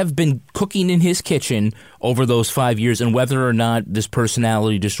might have been cooking in his kitchen over those 5 years, and whether or not this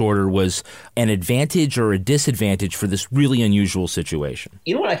personality disorder was an advantage or a disadvantage for this really unusual situation?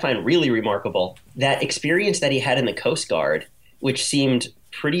 You know what I find really remarkable? That experience that he had in the Coast Guard, which seemed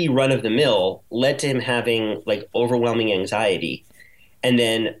pretty run-of-the-mill, led to him having like overwhelming anxiety. And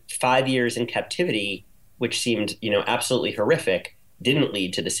then 5 years in captivity, which seemed, absolutely horrific, didn't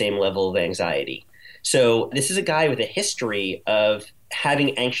lead to the same level of anxiety. So this is a guy with a history of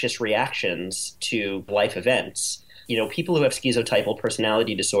having anxious reactions to life events. People who have schizotypal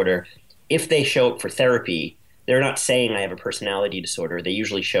personality disorder, if they show up for therapy, they're not saying I have a personality disorder. They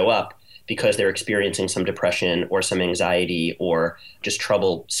usually show up because they're experiencing some depression or some anxiety or just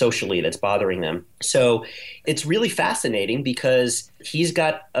trouble socially that's bothering them. So it's really fascinating because he's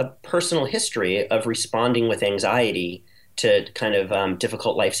got a personal history of responding with anxiety to kind of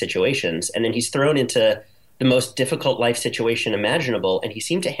difficult life situations. And then he's thrown into the most difficult life situation imaginable, and he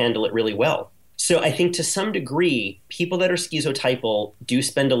seemed to handle it really well. So I think to some degree, people that are schizotypal do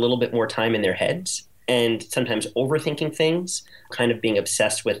spend a little bit more time in their heads and sometimes overthinking things, kind of being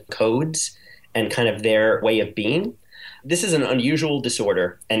obsessed with codes and kind of their way of being. This is an unusual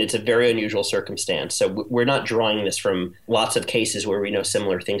disorder, and it's a very unusual circumstance. So we're not drawing this from lots of cases where we know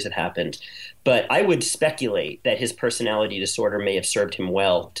similar things have happened. But I would speculate that his personality disorder may have served him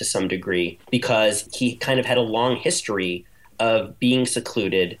well to some degree because he kind of had a long history of being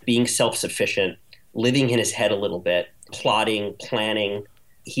secluded, being self-sufficient, living in his head a little bit, plotting, planning.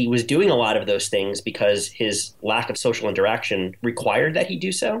 He was doing a lot of those things because his lack of social interaction required that he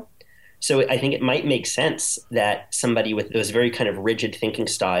do so. So I think it might make sense that somebody with those very kind of rigid thinking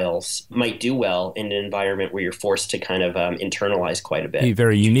styles might do well in an environment where you're forced to kind of internalize quite a bit. Be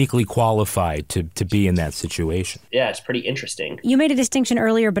very uniquely qualified to be in that situation. Yeah, it's pretty interesting. You made a distinction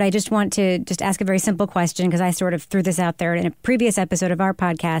earlier, but I just want to ask a very simple question because I sort of threw this out there in a previous episode of our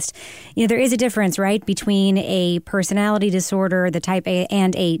podcast. There is a difference, right, between a personality disorder, the type A,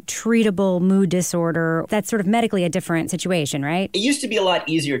 and a treatable mood disorder. That's sort of medically a different situation, right? It used to be a lot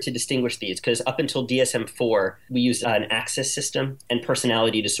easier to distinguish these because up until DSM-4, we used an axis system, and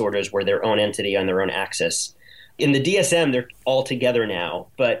personality disorders were their own entity on their own axis. In the DSM, they're all together now.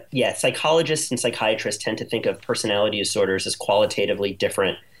 But yeah, psychologists and psychiatrists tend to think of personality disorders as qualitatively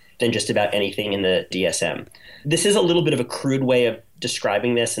different than just about anything in the DSM. This is a little bit of a crude way of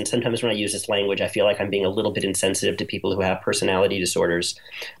describing this, and sometimes when I use this language, I feel like I'm being a little bit insensitive to people who have personality disorders.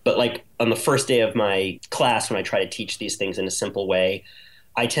 But like on the first day of my class, when I try to teach these things in a simple way,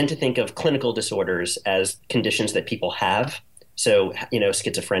 I tend to think of clinical disorders as conditions that people have. So,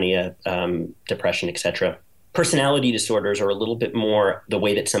 schizophrenia, depression, etc. Personality disorders are a little bit more the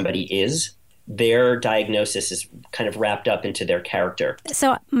way that somebody is. Their diagnosis is kind of wrapped up into their character.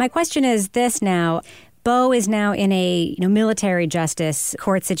 So my question is this now. Beau is now in a military justice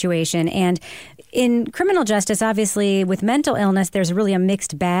court situation. And in criminal justice, obviously, with mental illness, there's really a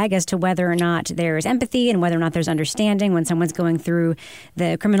mixed bag as to whether or not there's empathy and whether or not there's understanding when someone's going through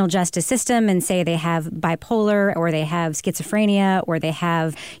the criminal justice system and say they have bipolar or they have schizophrenia or they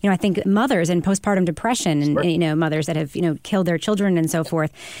have, I think mothers in postpartum depression and, mothers that have, killed their children and so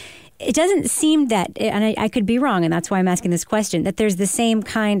forth. It doesn't seem that, and I could be wrong, and that's why I'm asking this question, that there's the same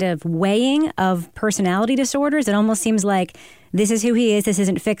kind of weighing of personality disorders. It almost seems like this is who he is, this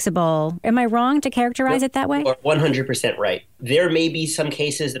isn't fixable. Am I wrong to characterize it that way? 100% right. There may be some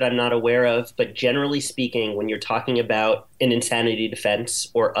cases that I'm not aware of, but generally speaking, when you're talking about an insanity defense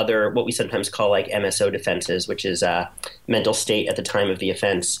or other, what we sometimes call like MSO defenses, which is mental state at the time of the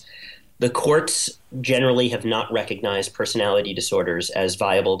offense, the courts generally have not recognized personality disorders as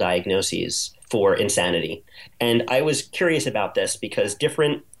viable diagnoses for insanity. And I was curious about this because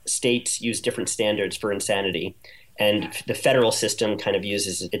different states use different standards for insanity, and the federal system kind of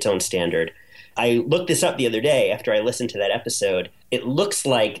uses its own standard. I looked this up the other day after I listened to that episode. It looks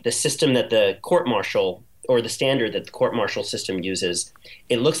like the system that the court-martial or the standard that the court-martial system uses,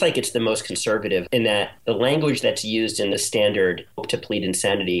 it looks like it's the most conservative in that the language that's used in the standard to plead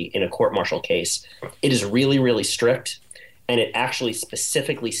insanity in a court-martial case, it is really, really strict, and it actually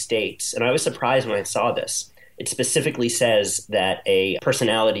specifically states, and I was surprised when I saw this, it specifically says that a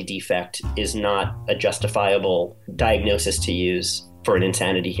personality defect is not a justifiable diagnosis to use for an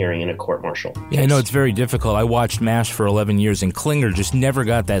insanity hearing in a court-martial case. Yeah, I know it's very difficult. I watched MASH for 11 years, and Klinger just never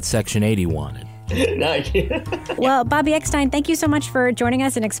got that Section 80 wanted. Well, Bobby Eckstein, thank you so much for joining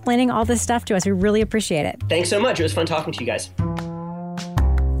us and explaining all this stuff to us. We really appreciate it. Thanks so much. It was fun talking to you guys.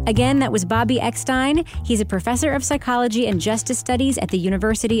 Again, that was Bobby Eckstein. He's a professor of psychology and justice studies at the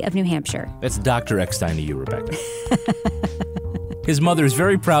University of New Hampshire. That's Dr. Eckstein to you, Rebecca. His mother is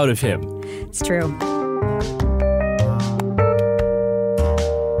very proud of him. It's true.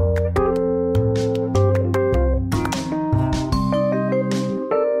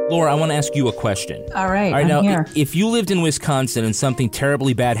 Laura, I want to ask you a question. All right, I'm now, here. If you lived in Wisconsin and something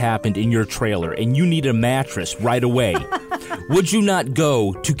terribly bad happened in your trailer and you need a mattress right away, would you not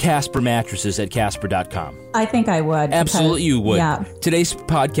go to Casper Mattresses at Casper.com? I think I would. Absolutely you would. Yeah. Today's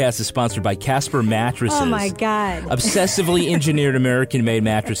podcast is sponsored by Casper Mattresses. Oh, my God. Obsessively engineered American-made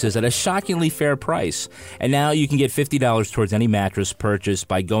mattresses at a shockingly fair price. And now you can get $50 towards any mattress purchase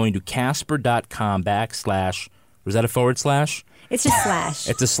by going to Casper.com / was that a /? It's just slash.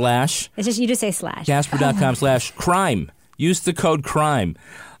 It's a slash? It's just, you just say slash. Casper.com / crime. Use the code crime.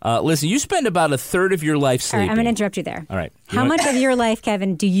 Listen, you spend about a third of your life sleeping. All right, I'm going to interrupt you there. All right. How much of your life,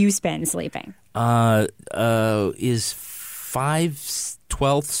 Kevin, do you spend sleeping? Is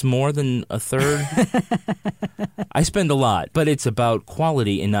 5/12 more than a third? I spend a lot, but it's about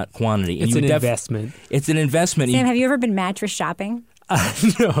quality and not quantity. It's an investment. It's an investment. Sam, have you ever been mattress shopping?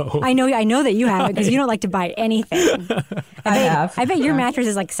 No. I know that you have because you don't like to buy anything. I have. I bet your mattress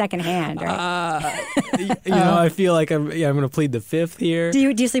is like secondhand, right? I feel like I'm going to plead the fifth here. Do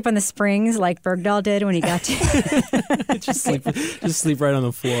you sleep on the springs like Bergdahl did when he got to? just sleep right on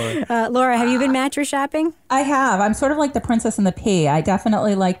the floor. Laura, have you been mattress shopping? I have. I'm sort of like the Princess and the Pea. I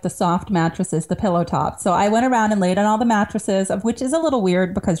definitely like the soft mattresses, the pillow tops. So I went around and laid on all the mattresses, of which is a little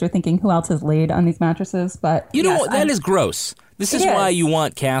weird because you're thinking who else has laid on these mattresses. But you know what? That is gross. This is why you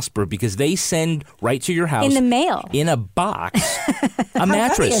want Casper, because they send right to your house. In the mail. In a box, a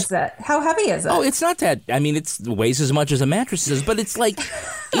mattress. How heavy is it? Oh, it's not that. I mean, it weighs as much as a mattress does, but it's like,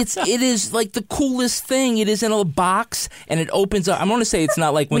 it is like the coolest thing. It is in a box, and it opens up. I'm going to say it's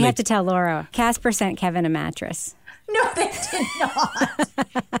not like when we have to tell Laura. Casper sent Kevin a mattress. No, they did not.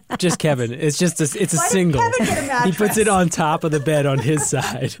 Just Kevin. It's a single. Why did Kevin get a mattress? He puts it on top of the bed on his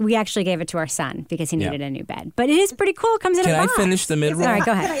side. We actually gave it to our son because he needed a new bed. But it is pretty cool. It comes in a box. Can I finish the mid-roll? All right,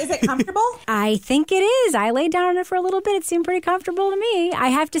 go ahead. Is it comfortable? I think it is. I laid down on it for a little bit. It seemed pretty comfortable to me. I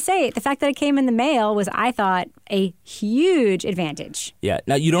have to say, the fact that it came in the mail was, I thought, a huge advantage. Yeah.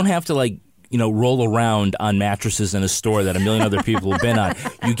 Now, you don't have to, roll around on mattresses in a store that a million other people have been on.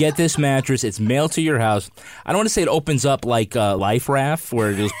 You get this mattress, it's mailed to your house. I don't want to say it opens up like Life Raft,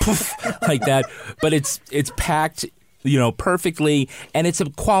 where it goes poof like that, but it's packed perfectly. And it's a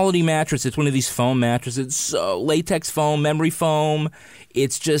quality mattress. It's one of these foam mattresses. It's so latex foam, memory foam.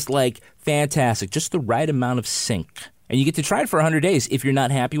 It's just like fantastic. Just the right amount of sink. And you get to try it for 100 days. If you're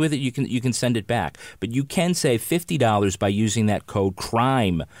not happy with it, you can send it back. But you can save $50 by using that code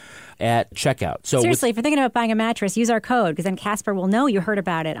CRIME at checkout. So seriously, if you're thinking about buying a mattress, use our code, because then Casper will know you heard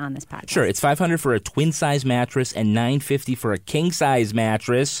about it on this podcast. Sure, it's $500 for a twin-size mattress and $950 for a king-size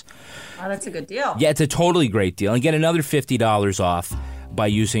mattress. Oh, that's a good deal. Yeah, it's a totally great deal. And get another $50 off by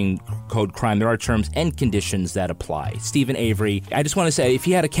using code CRIME. There are terms and conditions that apply. Stephen Avery, I just want to say, if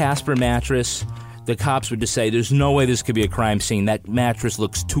he had a Casper mattress, the cops would just say, there's no way this could be a crime scene. That mattress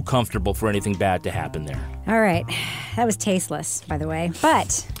looks too comfortable for anything bad to happen there. All right. That was tasteless, by the way.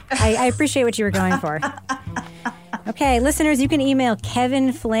 But I appreciate what you were going for. Okay, listeners, you can email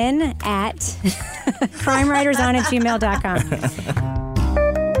Kevin Flynn at crimewriterson@gmail.com.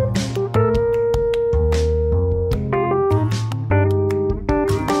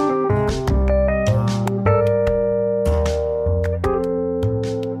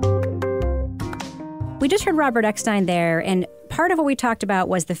 We just heard Robert Eckstein there, and part of what we talked about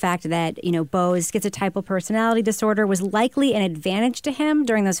was the fact that, Beau's schizotypal personality disorder was likely an advantage to him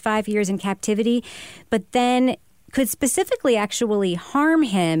during those 5 years in captivity, but then could specifically actually harm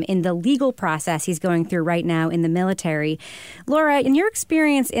him in the legal process he's going through right now in the military. Laura, in your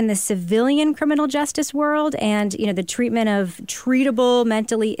experience in the civilian criminal justice world and, the treatment of treatable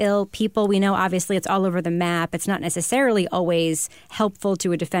mentally ill people, we know obviously it's all over the map. It's not necessarily always helpful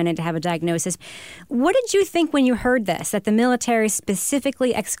to a defendant to have a diagnosis. What did you think when you heard this, that the military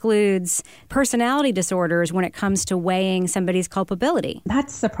specifically excludes personality disorders when it comes to weighing somebody's culpability?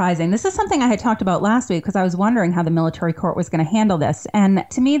 That's surprising. This is something I had talked about last week because I was wondering how the military court was going to handle this. And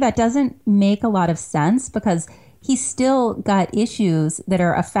to me, that doesn't make a lot of sense because he's still got issues that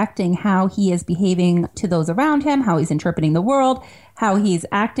are affecting how he is behaving to those around him, how he's interpreting the world, how he's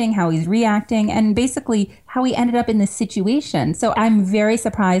acting, how he's reacting, and basically how he ended up in this situation. So I'm very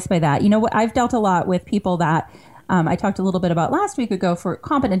surprised by that. I've dealt a lot with people that I talked a little bit about last week ago for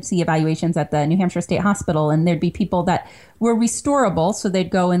competency evaluations at the New Hampshire State Hospital, and there'd be people that were restorable, so they'd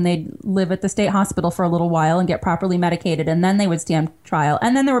go and they'd live at the state hospital for a little while and get properly medicated, and then they would stand trial.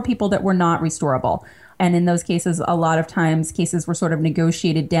 And then there were people that were not restorable. And in those cases, a lot of times cases were sort of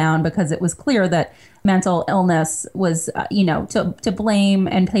negotiated down because it was clear that mental illness was, to blame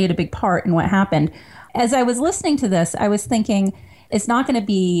and played a big part in what happened. As I was listening to this, I was thinking it's not going to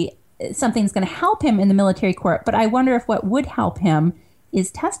be something's going to help him in the military court, but I wonder if what would help him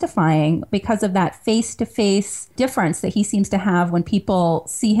is testifying because of that face-to-face difference that he seems to have when people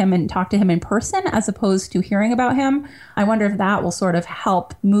see him and talk to him in person as opposed to hearing about him. I wonder if that will sort of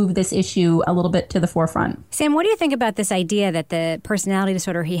help move this issue a little bit to the forefront. Sam, what do you think about this idea that the personality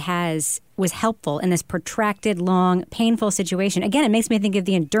disorder he has was helpful in this protracted, long, painful situation? Again, it makes me think of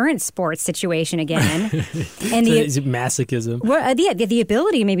the endurance sports situation again. And is it masochism? Well, the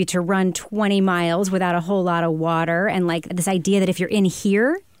ability maybe to run 20 miles without a whole lot of water, and like this idea that if you're in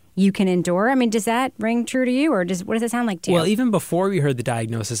here, you can endure. I mean, does that ring true to you, or what does it sound like to you? Well, even before we heard the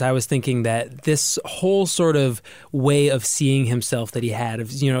diagnosis, I was thinking that this whole sort of way of seeing himself that he had,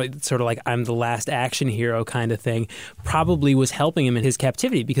 of sort of like I'm the last action hero kind of thing, probably was helping him in his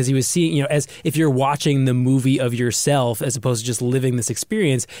captivity because he was seeing, as if you're watching the movie of yourself as opposed to just living this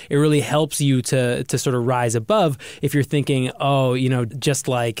experience, it really helps you to sort of rise above. If you're thinking, just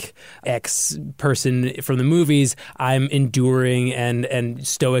like X person from the movies, I'm enduring and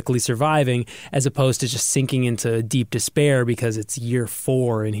stoically surviving, as opposed to just sinking into deep despair because it's year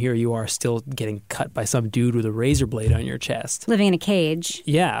 4 and here you are still getting cut by some dude with a razor blade on your chest. Living in a cage.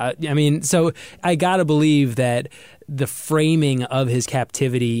 Yeah. I mean, so I gotta believe that the framing of his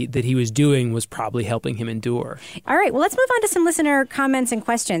captivity that he was doing was probably helping him endure. All right, well, let's move on to some listener comments and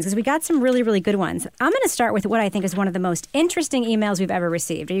questions because we got some really, really good ones. I'm going to start with what I think is one of the most interesting emails we've ever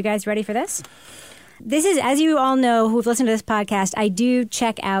received. Are you guys ready for this? This is, as you all know who've listened to this podcast, I do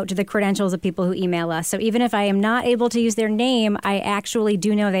check out the credentials of people who email us. So even if I am not able to use their name, I actually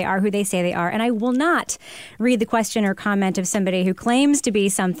do know they are who they say they are. And I will not read the question or comment of somebody who claims to be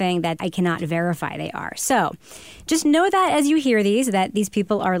something that I cannot verify they are. So just know that as you hear that these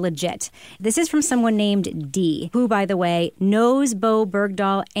people are legit. This is from someone named D, who, by the way, knows Beau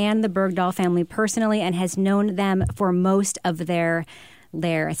Bergdahl and the Bergdahl family personally and has known them for most of their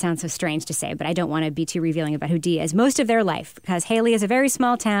it sounds so strange to say, but I don't want to be too revealing about who D is. Most of their life, because Haley is a very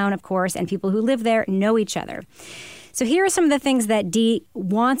small town, of course, and people who live there know each other. So here are some of the things that Dee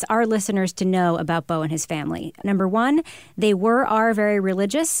wants our listeners to know about Bo and his family. Number one, they are very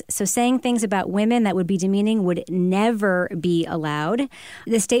religious, so saying things about women that would be demeaning would never be allowed.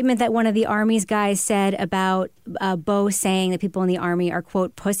 The statement that one of the Army's guys said about Bo saying that people in the Army are,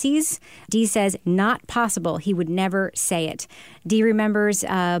 quote, pussies, Dee says, not possible. He would never say it. Dee remembers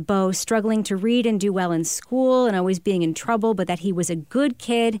Bo struggling to read and do well in school and always being in trouble, but that he was a good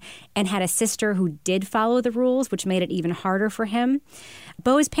kid and had a sister who did follow the rules, which made it even harder for him.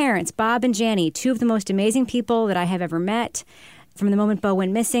 Bo's parents, Bob and Janny, two of the most amazing people that I have ever met. From the moment Bo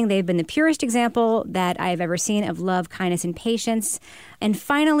went missing, they've been the purest example that I have ever seen of love, kindness, and patience. And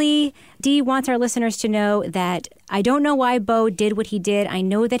finally, Dee wants our listeners to know that I don't know why Bo did what he did. I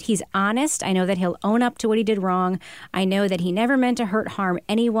know that he's honest. I know that he'll own up to what he did wrong. I know that he never meant to harm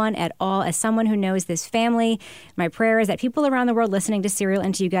anyone at all. As someone who knows this family, my prayer is that people around the world listening to Serial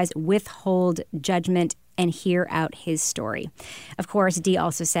and to you guys withhold judgment and hear out his story. Of course, Dee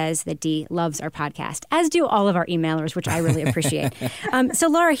also says that Dee loves our podcast, as do all of our emailers, which I really appreciate. So,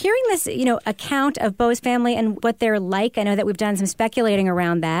 Laura, hearing this, account of Bo's family and what they're like, I know that we've done some speculating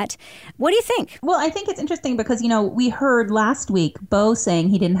around that. What do you think? Well, I think it's interesting because, we heard last week Bo saying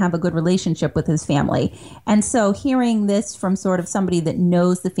he didn't have a good relationship with his family. And so hearing this from sort of somebody that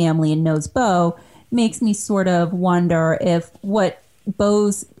knows the family and knows Bo makes me sort of wonder if what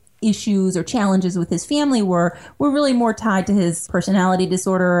Bo's issues or challenges with his family were really more tied to his personality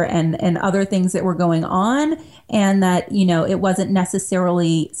disorder and other things that were going on, and that, it wasn't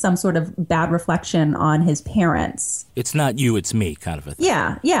necessarily some sort of bad reflection on his parents. It's not you, it's me kind of a thing.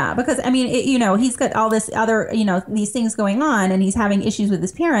 Yeah, because, he's got all this other, these things going on, and he's having issues with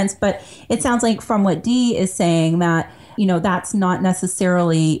his parents, but it sounds like from what Dee is saying that, that's not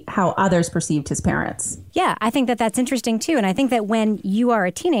necessarily how others perceived his parents. Yeah, I think that that's interesting, too. And I think that when you are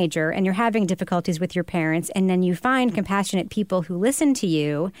a teenager and you're having difficulties with your parents, and then you find compassionate people who listen to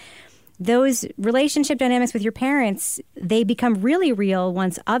you, those relationship dynamics with your parents, they become really real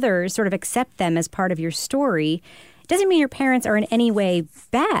once others sort of accept them as part of your story. It doesn't mean your parents are in any way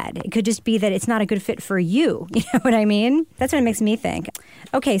bad. It could just be that it's not a good fit for you. You know what I mean? That's what it makes me think.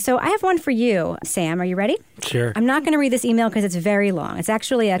 Okay, so I have one for you, Sam. Are you ready? Sure. I'm not going to read this email because it's very long. It's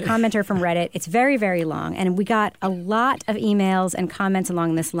actually a commenter from Reddit. It's very, very long. And we got a lot of emails and comments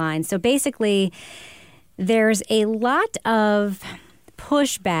along this line. So basically, there's a lot of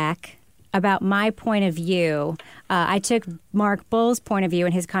pushback about my point of view. I took Mark Bull's point of view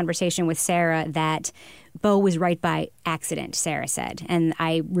in his conversation with Sarah that Bo was right by accident, Sarah said. And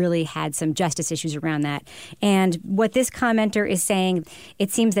I really had some justice issues around that. And what this commenter is saying,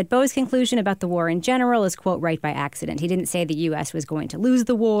 it seems that Bo's conclusion about the war in general is, quote, right by accident. He didn't say the U.S. was going to lose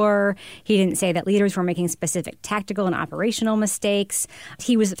the war. He didn't say that leaders were making specific tactical and operational mistakes.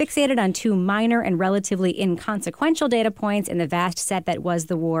 He was fixated on two minor and relatively inconsequential data points in the vast set that was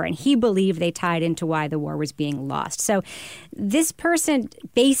the war, and he believed they tied into why the war was being lost. So this person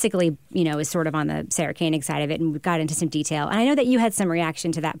basically, is sort of on the Sarah Koenig side of it, and we got into some detail. And I know that you had some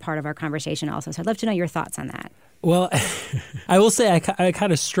reaction to that part of our conversation also, so I'd love to know your thoughts on that. Well, I will say I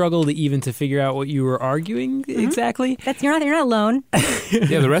kind of struggled even to figure out what you were arguing exactly. You're not alone.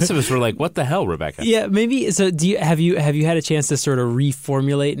 Yeah, the rest of us were like, "What the hell, Rebecca?" Yeah, maybe. So, have you had a chance to sort of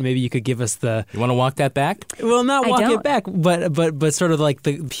reformulate, and maybe you could give us the? You want to walk that back? Well, not walk it back, but sort of like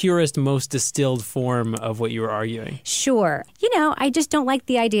the purest, most distilled form of what you were arguing. Sure. I just don't like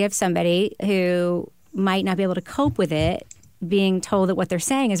the idea of somebody who might not be able to cope with it being told that what they're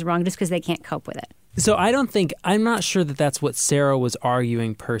saying is wrong just because they can't cope with it. So I'm not sure that that's what Sarah was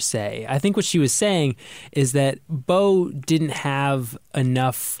arguing per se. I think what she was saying is that Bo didn't have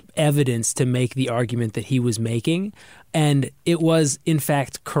enough evidence to make the argument that he was making. And it was, in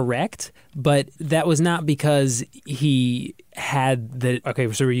fact, correct. But that was not because he had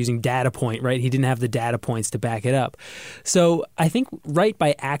so we're using data point, right? He didn't have the data points to back it up. So I think right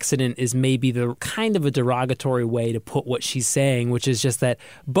by accident is maybe the kind of a derogatory way to put what she's saying, which is just that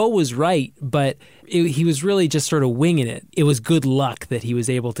Bo was right, but he was really just sort of winging it. It was good luck that he was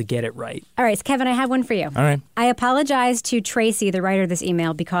able to get it right. All right, so Kevin, I have one for you. All right. I apologize to Tracy, the writer of this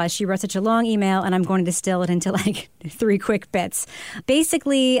email, because she wrote such a long email, and I'm going to distill it into 3 quick bits.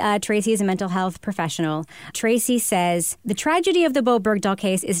 Basically, Tracy is a mental health professional. Tracy says, the tragedy of the Bo Bergdahl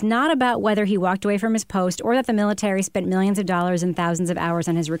case is not about whether he walked away from his post or that the military spent millions of dollars and thousands of hours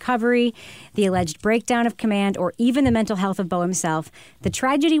on his recovery, the alleged breakdown of command, or even the mental health of Bo himself. The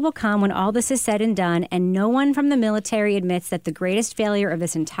tragedy will come when all this is said and done, and no one from the military admits that the greatest failure of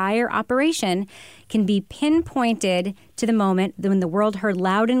this entire operation can be pinpointed to the moment when the world heard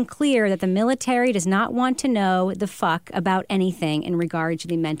loud and clear that the military does not want to know the fuck about anything in regard to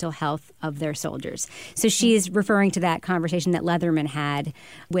the mental health of their soldiers. So she is referring to that conversation that Leatherman had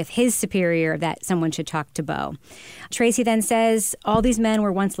with his superior that someone should talk to Bo. Tracy then says, all these men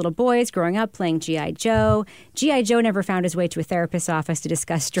were once little boys growing up playing G.I. Joe. G.I. Joe never found his way to a therapist's office to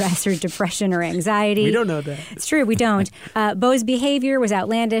discuss stress or depression or anxiety. We don't know that. It's true, we don't. Bo's behavior was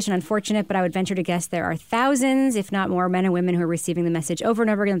outlandish and unfortunate, but I would venture to guess there are thousands, if not more, men and women who are receiving the message over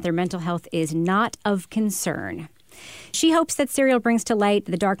and over again that their mental health is not of concern. She hopes that Serial brings to light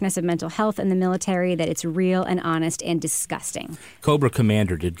the darkness of mental health in the military, that it's real and honest and disgusting. Cobra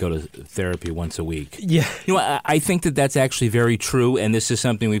Commander did go to therapy once a week. Yeah. You know, I think that that's actually very true, and this is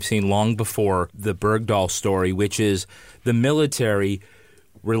something we've seen long before the Bergdahl story, which is the military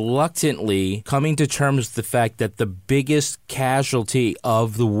reluctantly coming to terms with the fact that the biggest casualty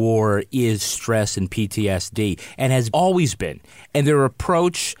of the war is stress and PTSD, and has always been. And their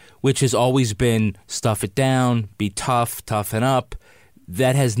approach, which has always been stuff it down, be tough, toughen up,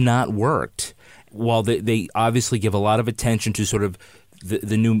 that has not worked. While they obviously give a lot of attention to sort of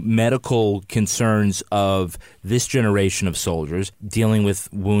the new medical concerns of this generation of soldiers, dealing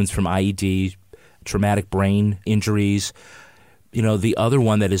with wounds from IED, traumatic brain injuries. You know, the other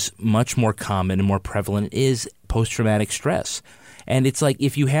one that is much more common and more prevalent is post-traumatic stress. And it's like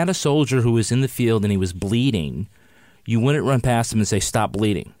if you had a soldier who was in the field and he was bleeding, you wouldn't run past him and say, stop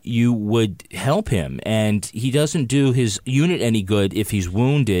bleeding. You would help him. And he doesn't do his unit any good if he's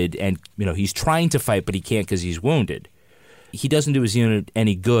wounded and, you know, he's trying to fight, but he can't because he's wounded. He doesn't do his unit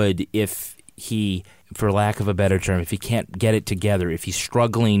any good if he, for lack of a better term, if he can't get it together, if he's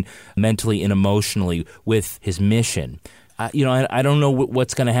struggling mentally and emotionally with his mission. I don't know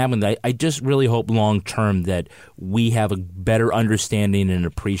what's going to happen. I just really hope long-term that we have a better understanding and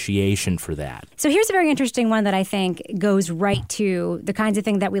appreciation for that. So here's a very interesting one that I think goes right to the kinds of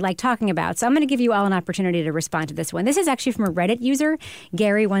things that we like talking about. So I'm going to give you all an opportunity to respond to this one. This is actually from a Reddit user,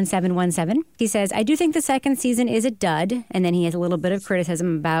 Gary1717. He says, I do think the second season is a dud. And then he has a little bit of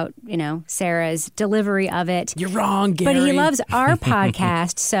criticism about, Sarah's delivery of it. You're wrong, Gary. But he loves our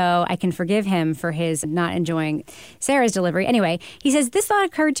podcast, so I can forgive him for his not enjoying Sarah's delivery. Anyway, he says, this thought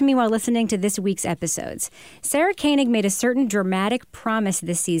occurred to me while listening to this week's episodes. Sarah Koenig made a certain dramatic promise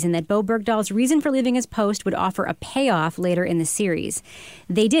this season that Bo Bergdahl's reason for leaving his post would offer a payoff later in the series.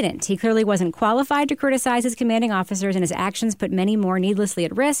 They didn't. He clearly wasn't qualified to criticize his commanding officers, and his actions put many more needlessly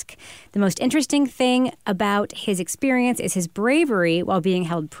at risk. The most interesting thing about his experience is his bravery while being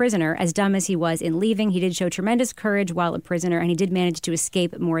held prisoner. As dumb as he was in leaving, he did show tremendous courage while a prisoner, and he did manage to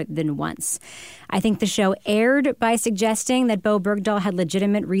escape more than once. I think the show erred by suggesting that Bo Bergdahl had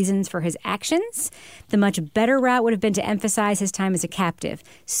legitimate reasons for his actions. The much better route would have been to emphasize his time as a captive.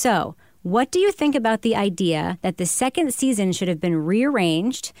 So, what do you think about the idea that the second season should have been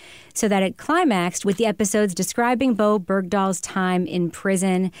rearranged so that it climaxed with the episodes describing Bo Bergdahl's time in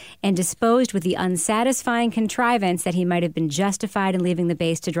prison and disposed with the unsatisfying contrivance that he might have been justified in leaving the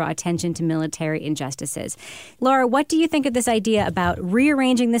base to draw attention to military injustices? Laura, what do you think of this idea about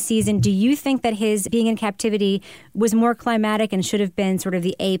rearranging the season? Do you think that his being in captivity was more climatic and should have been sort of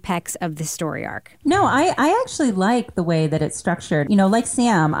the apex of the story arc? No, I actually like the way that it's structured. Like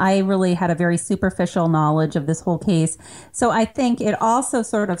Sam, I really had a very superficial knowledge of this whole case. So I think it also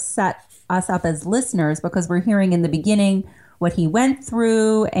sort of set us up as listeners because we're hearing in the beginning what he went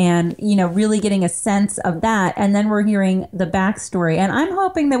through and, really getting a sense of that. And then we're hearing the backstory. And I'm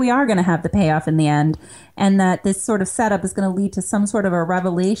hoping that we are going to have the payoff in the end and that this sort of setup is going to lead to some sort of a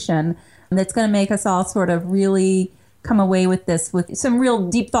revelation that's going to make us all sort of really come away with this with some real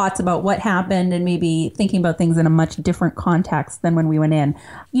deep thoughts about what happened and maybe thinking about things in a much different context than when we went in.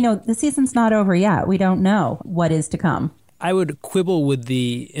 The season's not over yet. We don't know what is to come. I would quibble with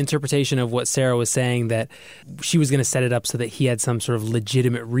the interpretation of what Sarah was saying, that she was going to set it up so that he had some sort of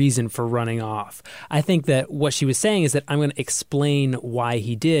legitimate reason for running off. I think that what she was saying is that I'm going to explain why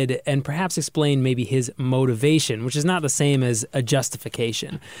he did and perhaps explain maybe his motivation, which is not the same as a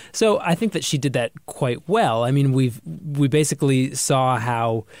justification. So I think that she did that quite well. I mean, we basically saw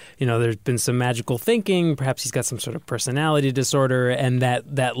how, there's been some magical thinking, perhaps he's got some sort of personality disorder, and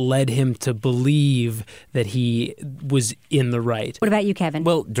that led him to believe that he was in the right. What about you, Kevin?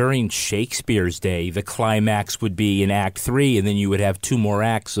 Well, during Shakespeare's day, the climax would be in Act 3, and then you would have 2 more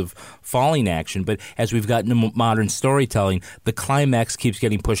acts of falling action. But as we've gotten to modern storytelling, the climax keeps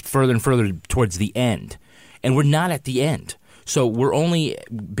getting pushed further and further towards the end. And we're not at the end. So we're only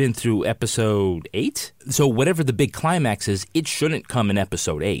been through episode 8. So whatever the big climax is, it shouldn't come in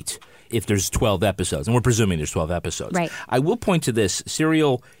episode 8. if there's 12 episodes, and we're presuming there's 12 episodes. Right. I will point to this.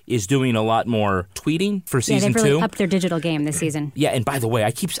 Serial is doing a lot more tweeting for season 2. Yeah, they've really upped their digital game this season. Yeah, and by the way,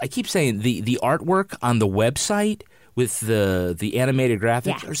 I keep saying the artwork on the website with the animated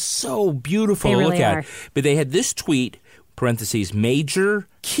graphics are so beautiful They to really look at. are. But they had this tweet, parentheses, major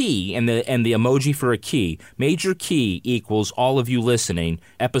key, and the emoji for a key. Major key equals all of you listening.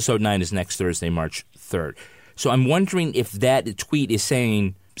 Episode 9 is next Thursday, March 3rd. So I'm wondering if that tweet is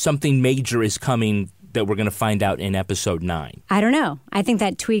saying something major is coming that we're going to find out in episode 9. I don't know. I think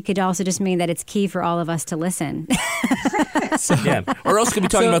that tweet could also just mean that it's key for all of us to listen. Yeah. Or else could be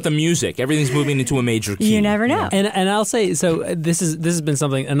talking about the music. Everything's moving into a major key. You never know. And I'll say, so this has been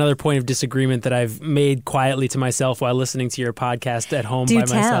another point of disagreement that I've made quietly to myself while listening to your podcast at home by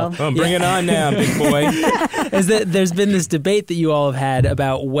myself. Oh, bring it on now, big boy. Is that there's been this debate that you all have had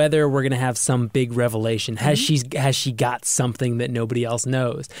about whether we're going to have some big revelation. Has she got something that nobody else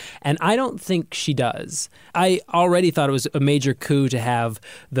knows? And I don't think she does. I already thought it was a major coup to have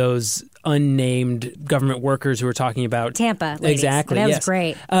those unnamed government workers who were talking about Tampa ladies. Exactly. That was yes.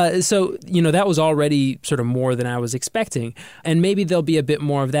 great. So, that was already sort of more than I was expecting. And maybe there'll be a bit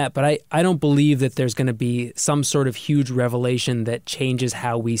more of that, but I don't believe that there's going to be some sort of huge revelation that changes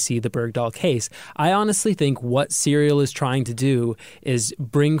how we see the Bergdahl case. I honestly think what Serial is trying to do is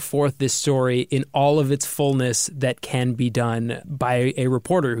bring forth this story in all of its fullness that can be done by a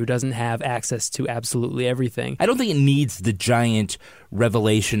reporter who doesn't have access to absolutely everything. I don't think it needs the giant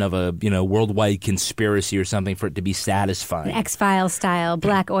revelation of a worldwide conspiracy or something for it to be satisfying. An X-Files style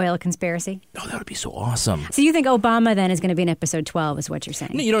black oil conspiracy. Oh, that would be so awesome. So you think Obama then is going to be in episode 12 is what you're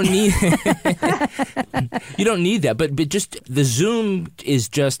saying? No, you don't need you don't need that, but just the zoom is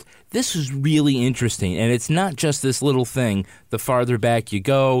just, this is really interesting, and it's not just this little thing. The farther back you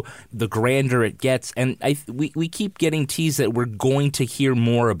go, the grander it gets, and we keep getting teased that we're going to hear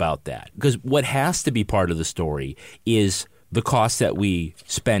more about that, because what has to be part of the story is the cost that we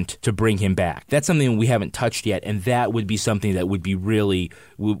spent to bring him back. That's something we haven't touched yet, and that would be something that would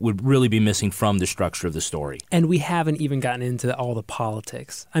really be missing from the structure of the story. And we haven't even gotten into all the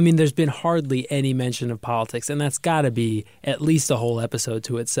politics. I mean, there's been hardly any mention of politics, and that's got to be at least a whole episode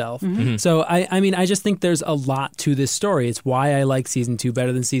to itself. Mm-hmm. So, I just think there's a lot to this story. It's why I like Season 2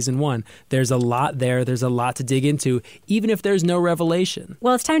 better than Season 1. There's a lot there. There's a lot to dig into, even if there's no revelation.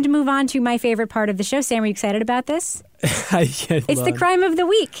 Well, it's time to move on to my favorite part of the show. Sam, are you excited about this? It's the crime of the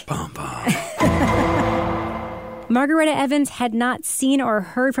week. Bum, bum. Margaretta Evans had not seen or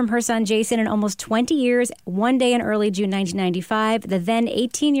heard from her son Jason in almost 20 years. One day in early June 1995, the then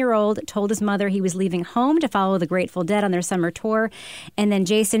 18-year-old told his mother he was leaving home to follow the Grateful Dead on their summer tour, and then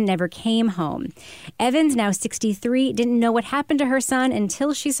Jason never came home. Evans, now 63, didn't know what happened to her son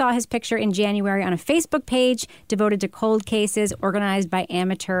until she saw his picture in January on a Facebook page devoted to cold cases organized by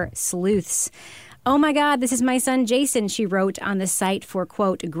amateur sleuths. "Oh my God, this is my son Jason," she wrote on the site for,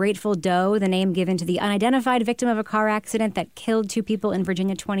 quote, Grateful Doe, the name given to the unidentified victim of a car accident that killed 2 people in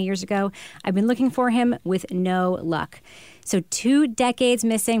Virginia 20 years ago. "I've been looking for him with no luck." So 2 decades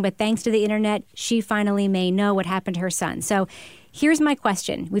missing, but thanks to the internet, she finally may know what happened to her son. So here's my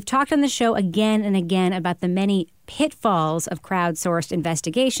question. We've talked on the show again and again about the many pitfalls of crowdsourced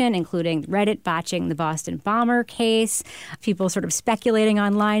investigation, including Reddit botching the Boston bomber case, people sort of speculating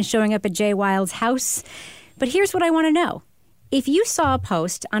online, showing up at Jay Wilde's house. But here's what I want to know. If you saw a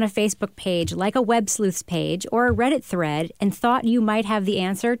post on a Facebook page like a Web Sleuths page or a Reddit thread and thought you might have the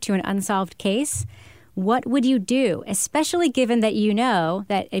answer to an unsolved case, what would you do, especially given that you know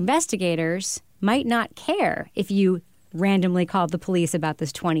that investigators might not care if you randomly called the police about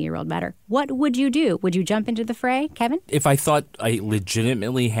this 20-year-old matter? What would you do? Would you jump into the fray, Kevin? If I thought I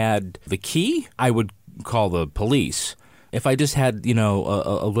legitimately had the key, I would call the police. If I just had,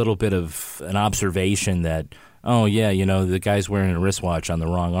 a little bit of an observation that, oh, yeah, the guy's wearing a wristwatch on the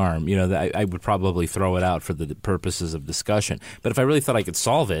wrong arm, I would probably throw it out for the purposes of discussion. But if I really thought I could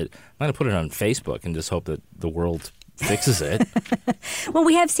solve it, I'm going to put it on Facebook and just hope that the world fixes it. Well,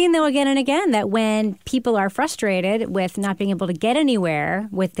 we have seen, though, again and again, that when people are frustrated with not being able to get anywhere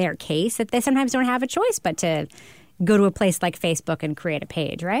with their case, that they sometimes don't have a choice but to go to a place like Facebook and create a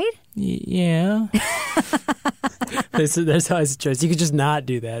page, right? Yeah. There's always a choice. You could just not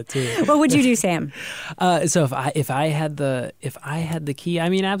do that too. What would you do, Sam? So if I had the key, I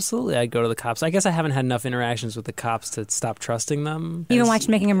mean, absolutely, I'd go to the cops. I guess I haven't had enough interactions with the cops to stop trusting them. You haven't watched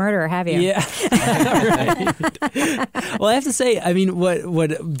Making a Murderer, have you? Yeah. Right. Well, I have to say, I mean, what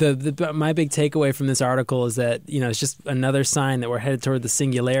my big takeaway from this article is that it's just another sign that we're headed toward the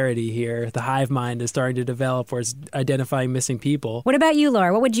singularity here. The hive mind is starting to develop, where it's identifying missing people. What about you,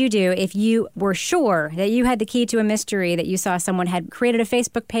 Laura? What would you do you if you were sure that you had the key to a mystery that you saw someone had created a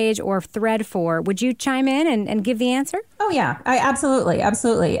Facebook page or thread for. Would you chime in and give the answer? Oh, yeah. Absolutely.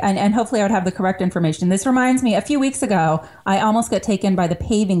 And hopefully I would have the correct information. This reminds me, a few weeks ago, I almost got taken by the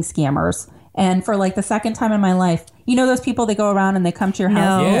paving scammers. And for like the second time in my life, you know those people that go around and they come to your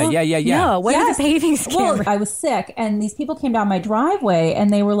house? Yeah. No, what is a paving scammer? Well, I was sick, and these people came down my driveway, and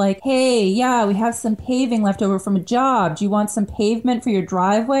they were like, hey, yeah, we have some paving left over from a job. Do you want some pavement for your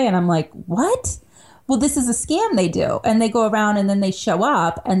driveway? And I'm like, what? Well, this is a scam they do. And they go around, and then they show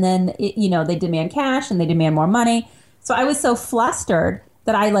up, and then, they demand cash, and they demand more money. So I was so flustered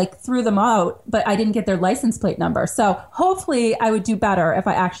that I threw them out, but I didn't get their license plate number. So hopefully I would do better if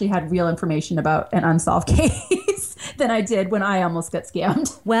I actually had real information about an unsolved case than I did when I almost got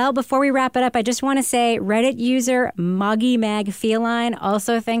scammed. Well, before we wrap it up, I just want to say Reddit user Moggy Mag Feline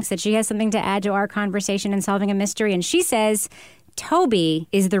also thinks that she has something to add to our conversation in solving a mystery. And she says Toby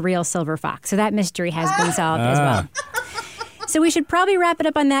is the real silver fox. So that mystery has been solved as well. So we should probably wrap it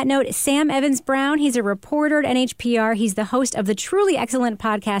up on that note. Sam Evans-Brown, he's a reporter at NHPR. He's the host of the truly excellent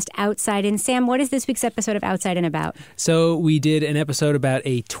podcast Outside In. Sam, what is this week's episode of Outside In about? So we did an episode about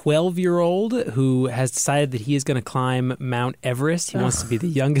a 12-year-old who has decided that he is going to climb Mount Everest. He wants to be the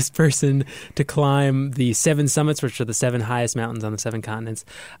youngest person to climb the 7 summits, which are the 7 highest mountains on the 7 continents.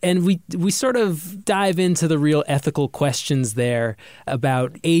 And we sort of dive into the real ethical questions there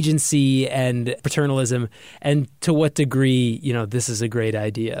about agency and paternalism, and to what degree this is a great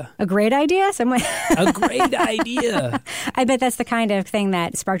idea. A great idea? A great idea. I bet that's the kind of thing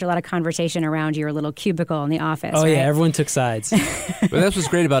that sparked a lot of conversation around your little cubicle in the office. Oh, right? Yeah, everyone took sides. But that's what's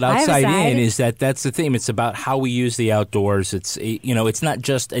great about Outside In is that's the theme. It's about how we use the outdoors. It's it's not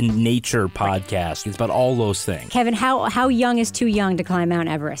just a nature podcast. It's about all those things. Kevin, how young is too young to climb Mount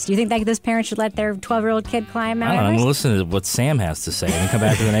Everest? Do you think that those parents should let their 12-year-old kid climb Mount Everest? I'm going to listen to what Sam has to say and then come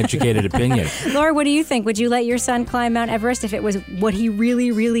back with an educated opinion. Laura, what do you think? Would you let your son climb Mount Everest if it was what he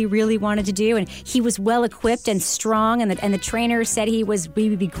really, really, really wanted to do and he was well equipped and strong and the trainer said he would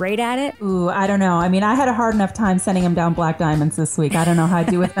be great at it? Ooh, I don't know. I mean, I had a hard enough time sending him down Black Diamonds this week. I don't know how I'd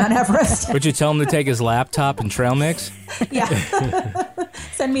do with Mount Everest. Would you tell him to take his laptop and trail mix? Yeah.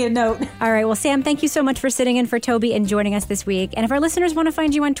 Send me a note. All right. Well, Sam, thank you so much for sitting in for Toby and joining us this week. And if our listeners want to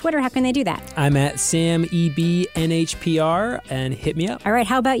find you on Twitter, how can they do that? I'm at SamEBNHPR, and hit me up. All right.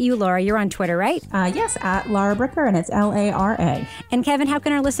 How about you, Laura? You're on Twitter, right? Yes, at Lara Bricker, and it's Lara. And Kevin, how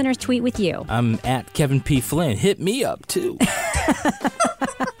can our listeners tweet with you? I'm at Kevin P. Flynn. Hit me up, too.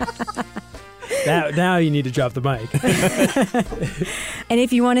 Now you need to drop the mic. And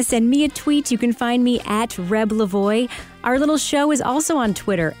if you want to send me a tweet, you can find me at Reb Lavoie. Our little show is also on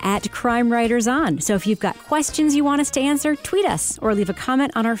Twitter at Crime Writers On. So if you've got questions you want us to answer, tweet us or leave a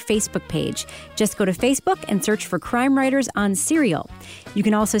comment on our Facebook page. Just go to Facebook and search for Crime Writers on Serial. You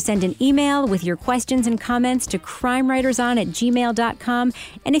can also send an email with your questions and comments to crimewriterson@gmail.com.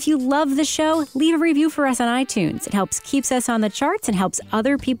 And if you love the show, leave a review for us on iTunes. It keeps us on the charts and helps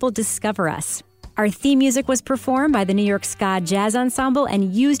other people discover us. Our theme music was performed by the New York Ska Jazz Ensemble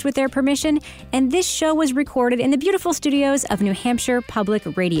and used with their permission, and this show was recorded in the beautiful studios of New Hampshire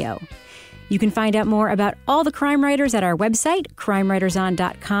Public Radio. You can find out more about all the Crime Writers at our website,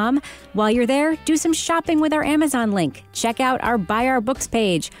 crimewriterson.com. While you're there, do some shopping with our Amazon link. Check out our Buy Our Books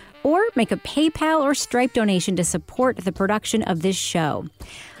page, or make a PayPal or Stripe donation to support the production of this show.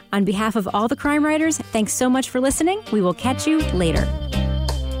 On behalf of all the Crime Writers, thanks so much for listening. We will catch you later.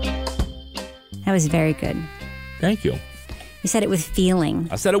 That was very good. Thank you. You said it with feeling.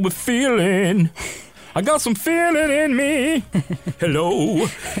 I said it with feeling. I got some feeling in me. Hello.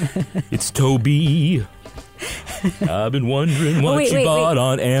 It's Toby. I've been wondering what you bought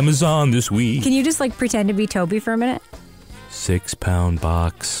on Amazon this week. Can you just pretend to be Toby for a minute? 6-pound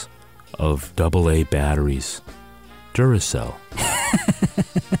box of AA batteries. Duracell.